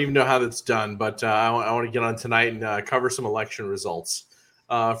 and I don't even know how that's done, but I want to get on tonight and cover some election results.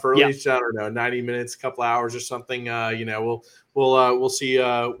 For at least, I don't know, 90 minutes, a couple hours or something. We'll see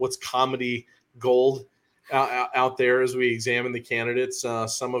what's comedy gold out there as we examine the candidates,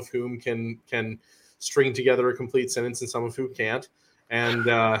 some of whom can string together a complete sentence and some of whom can't. And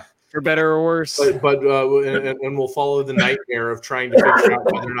for better or worse. But we'll follow the nightmare of trying to figure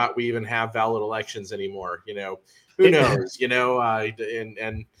out whether or not we even have valid elections anymore. Who knows?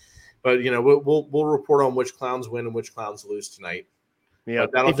 But we'll report on which clowns win and which clowns lose tonight. Yeah,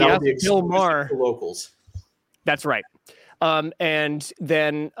 that'll be exclusive to Locals. That's right. And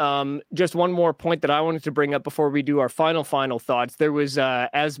then just one more point that I wanted to bring up before we do our final thoughts. There was,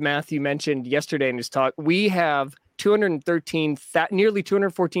 as Matthew mentioned yesterday in his talk, we have nearly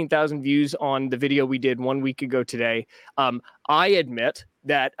 214,000 views on the video we did 1 week ago today. I admit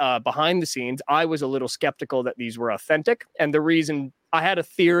that behind the scenes, I was a little skeptical that these were authentic. And the reason, I had a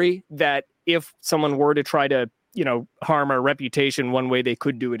theory that if someone were to try to harm our reputation, one way they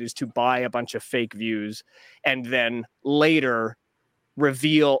could do it is to buy a bunch of fake views and then later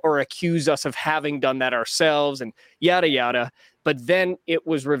reveal or accuse us of having done that ourselves and yada yada. But then it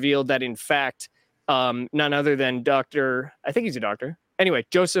was revealed that in fact, none other than Dr.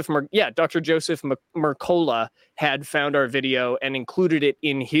 Joseph Mercola had found our video and included it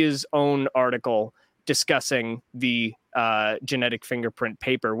in his own article discussing the genetic fingerprint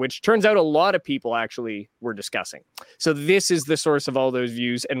paper, which turns out a lot of people actually were discussing. So this is the source of all those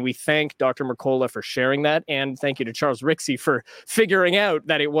views. And we thank Dr. Mercola for sharing that. And thank you to Charles Rixey for figuring out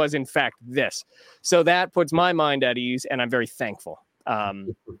that it was, in fact, this. So that puts my mind at ease, and I'm very thankful.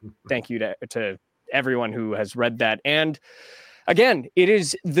 Thank you to everyone who has read that. And again, it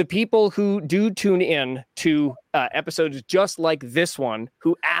is the people who do tune in to episodes just like this one,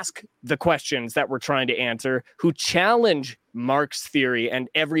 who ask the questions that we're trying to answer, who challenge Marc's theory and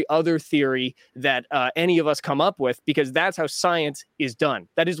every other theory that any of us come up with, because that's how science is done.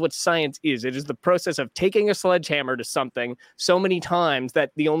 That is what science is. It is the process of taking a sledgehammer to something so many times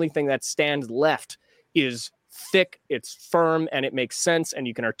that the only thing that stands left is thick, it's firm, and it makes sense, and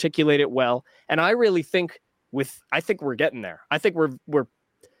you can articulate it well. And I really think we're getting there. I think we're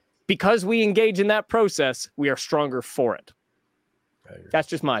because we engage in that process, we are stronger for it. That's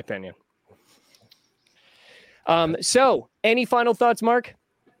just my opinion. So any final thoughts, Marc?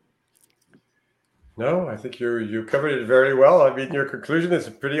 No, I think you covered it very well. I mean, your conclusion is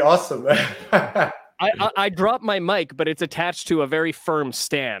pretty awesome. I dropped my mic, but it's attached to a very firm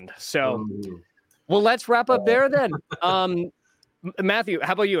stand. So, well, let's wrap up there then. Matthew,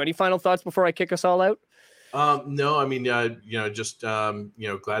 how about you? Any final thoughts before I kick us all out? No, I mean, just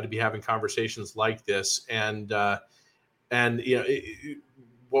glad to be having conversations like this, and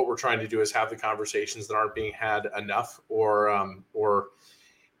what we're trying to do is have the conversations that aren't being had enough, or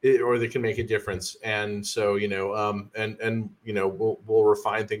they can make a difference. And so, we'll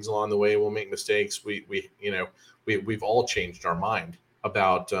refine things along the way. We'll make mistakes. We've all changed our mind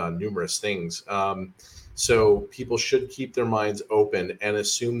about numerous things. So people should keep their minds open and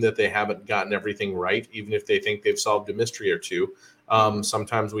assume that they haven't gotten everything right, even if they think they've solved a mystery or two.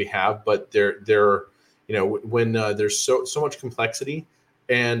 Sometimes we have, but when there's so much complexity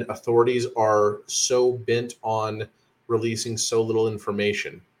and authorities are so bent on releasing so little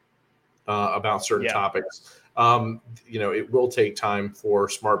information about certain topics, it will take time for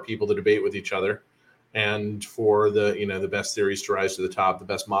smart people to debate with each other, and for the best theories to rise to the top, the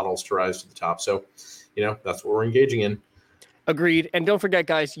best models to rise to the top. So, that's what we're engaging in. Agreed. And don't forget,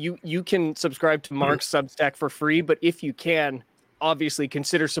 guys, you can subscribe to Marc's Substack for free, but if you can, obviously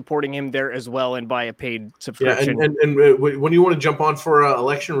consider supporting him there as well and buy a paid subscription. Yeah, and when do you want to jump on for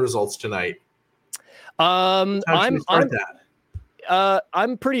election results tonight? I'm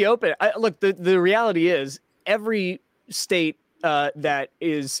pretty open. Look, the reality is every state that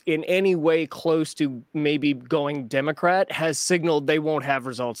is in any way close to maybe going Democrat has signaled they won't have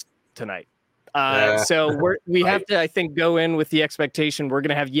results tonight. So we have to, I think, go in with the expectation we're going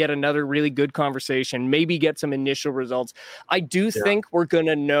to have yet another really good conversation, maybe get some initial results. I do think we're going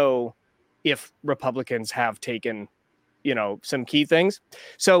to know if Republicans have taken, some key things.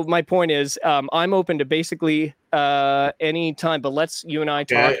 So my point is, I'm open to basically any time, but you and I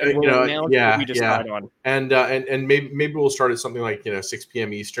talk and we'll announce what we decide on. And maybe we'll start at something like 6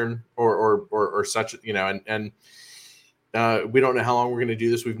 p.m. Eastern or such, and we don't know how long we're going to do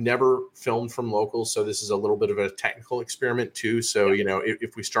this. We've never filmed from locals, so this is a little bit of a technical experiment too. So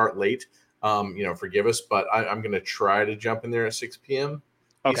if we start late, forgive us, but I'm going to try to jump in there at 6 p.m.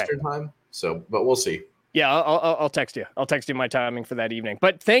 Eastern time. So, but we'll see. Yeah, I'll text you. I'll text you my timing for that evening.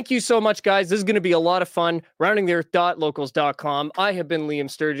 But thank you so much, guys. This is going to be a lot of fun. RoundingTheEarth.locals.com. I have been Liam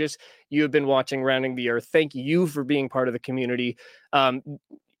Sturgis. You have been watching Rounding the Earth. Thank you for being part of the community.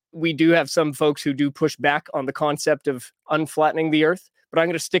 We do have some folks who do push back on the concept of unflattening the earth, but I'm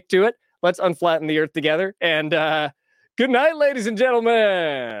going to stick to it. Let's unflatten the earth together. And good night, ladies and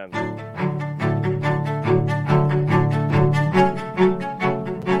gentlemen.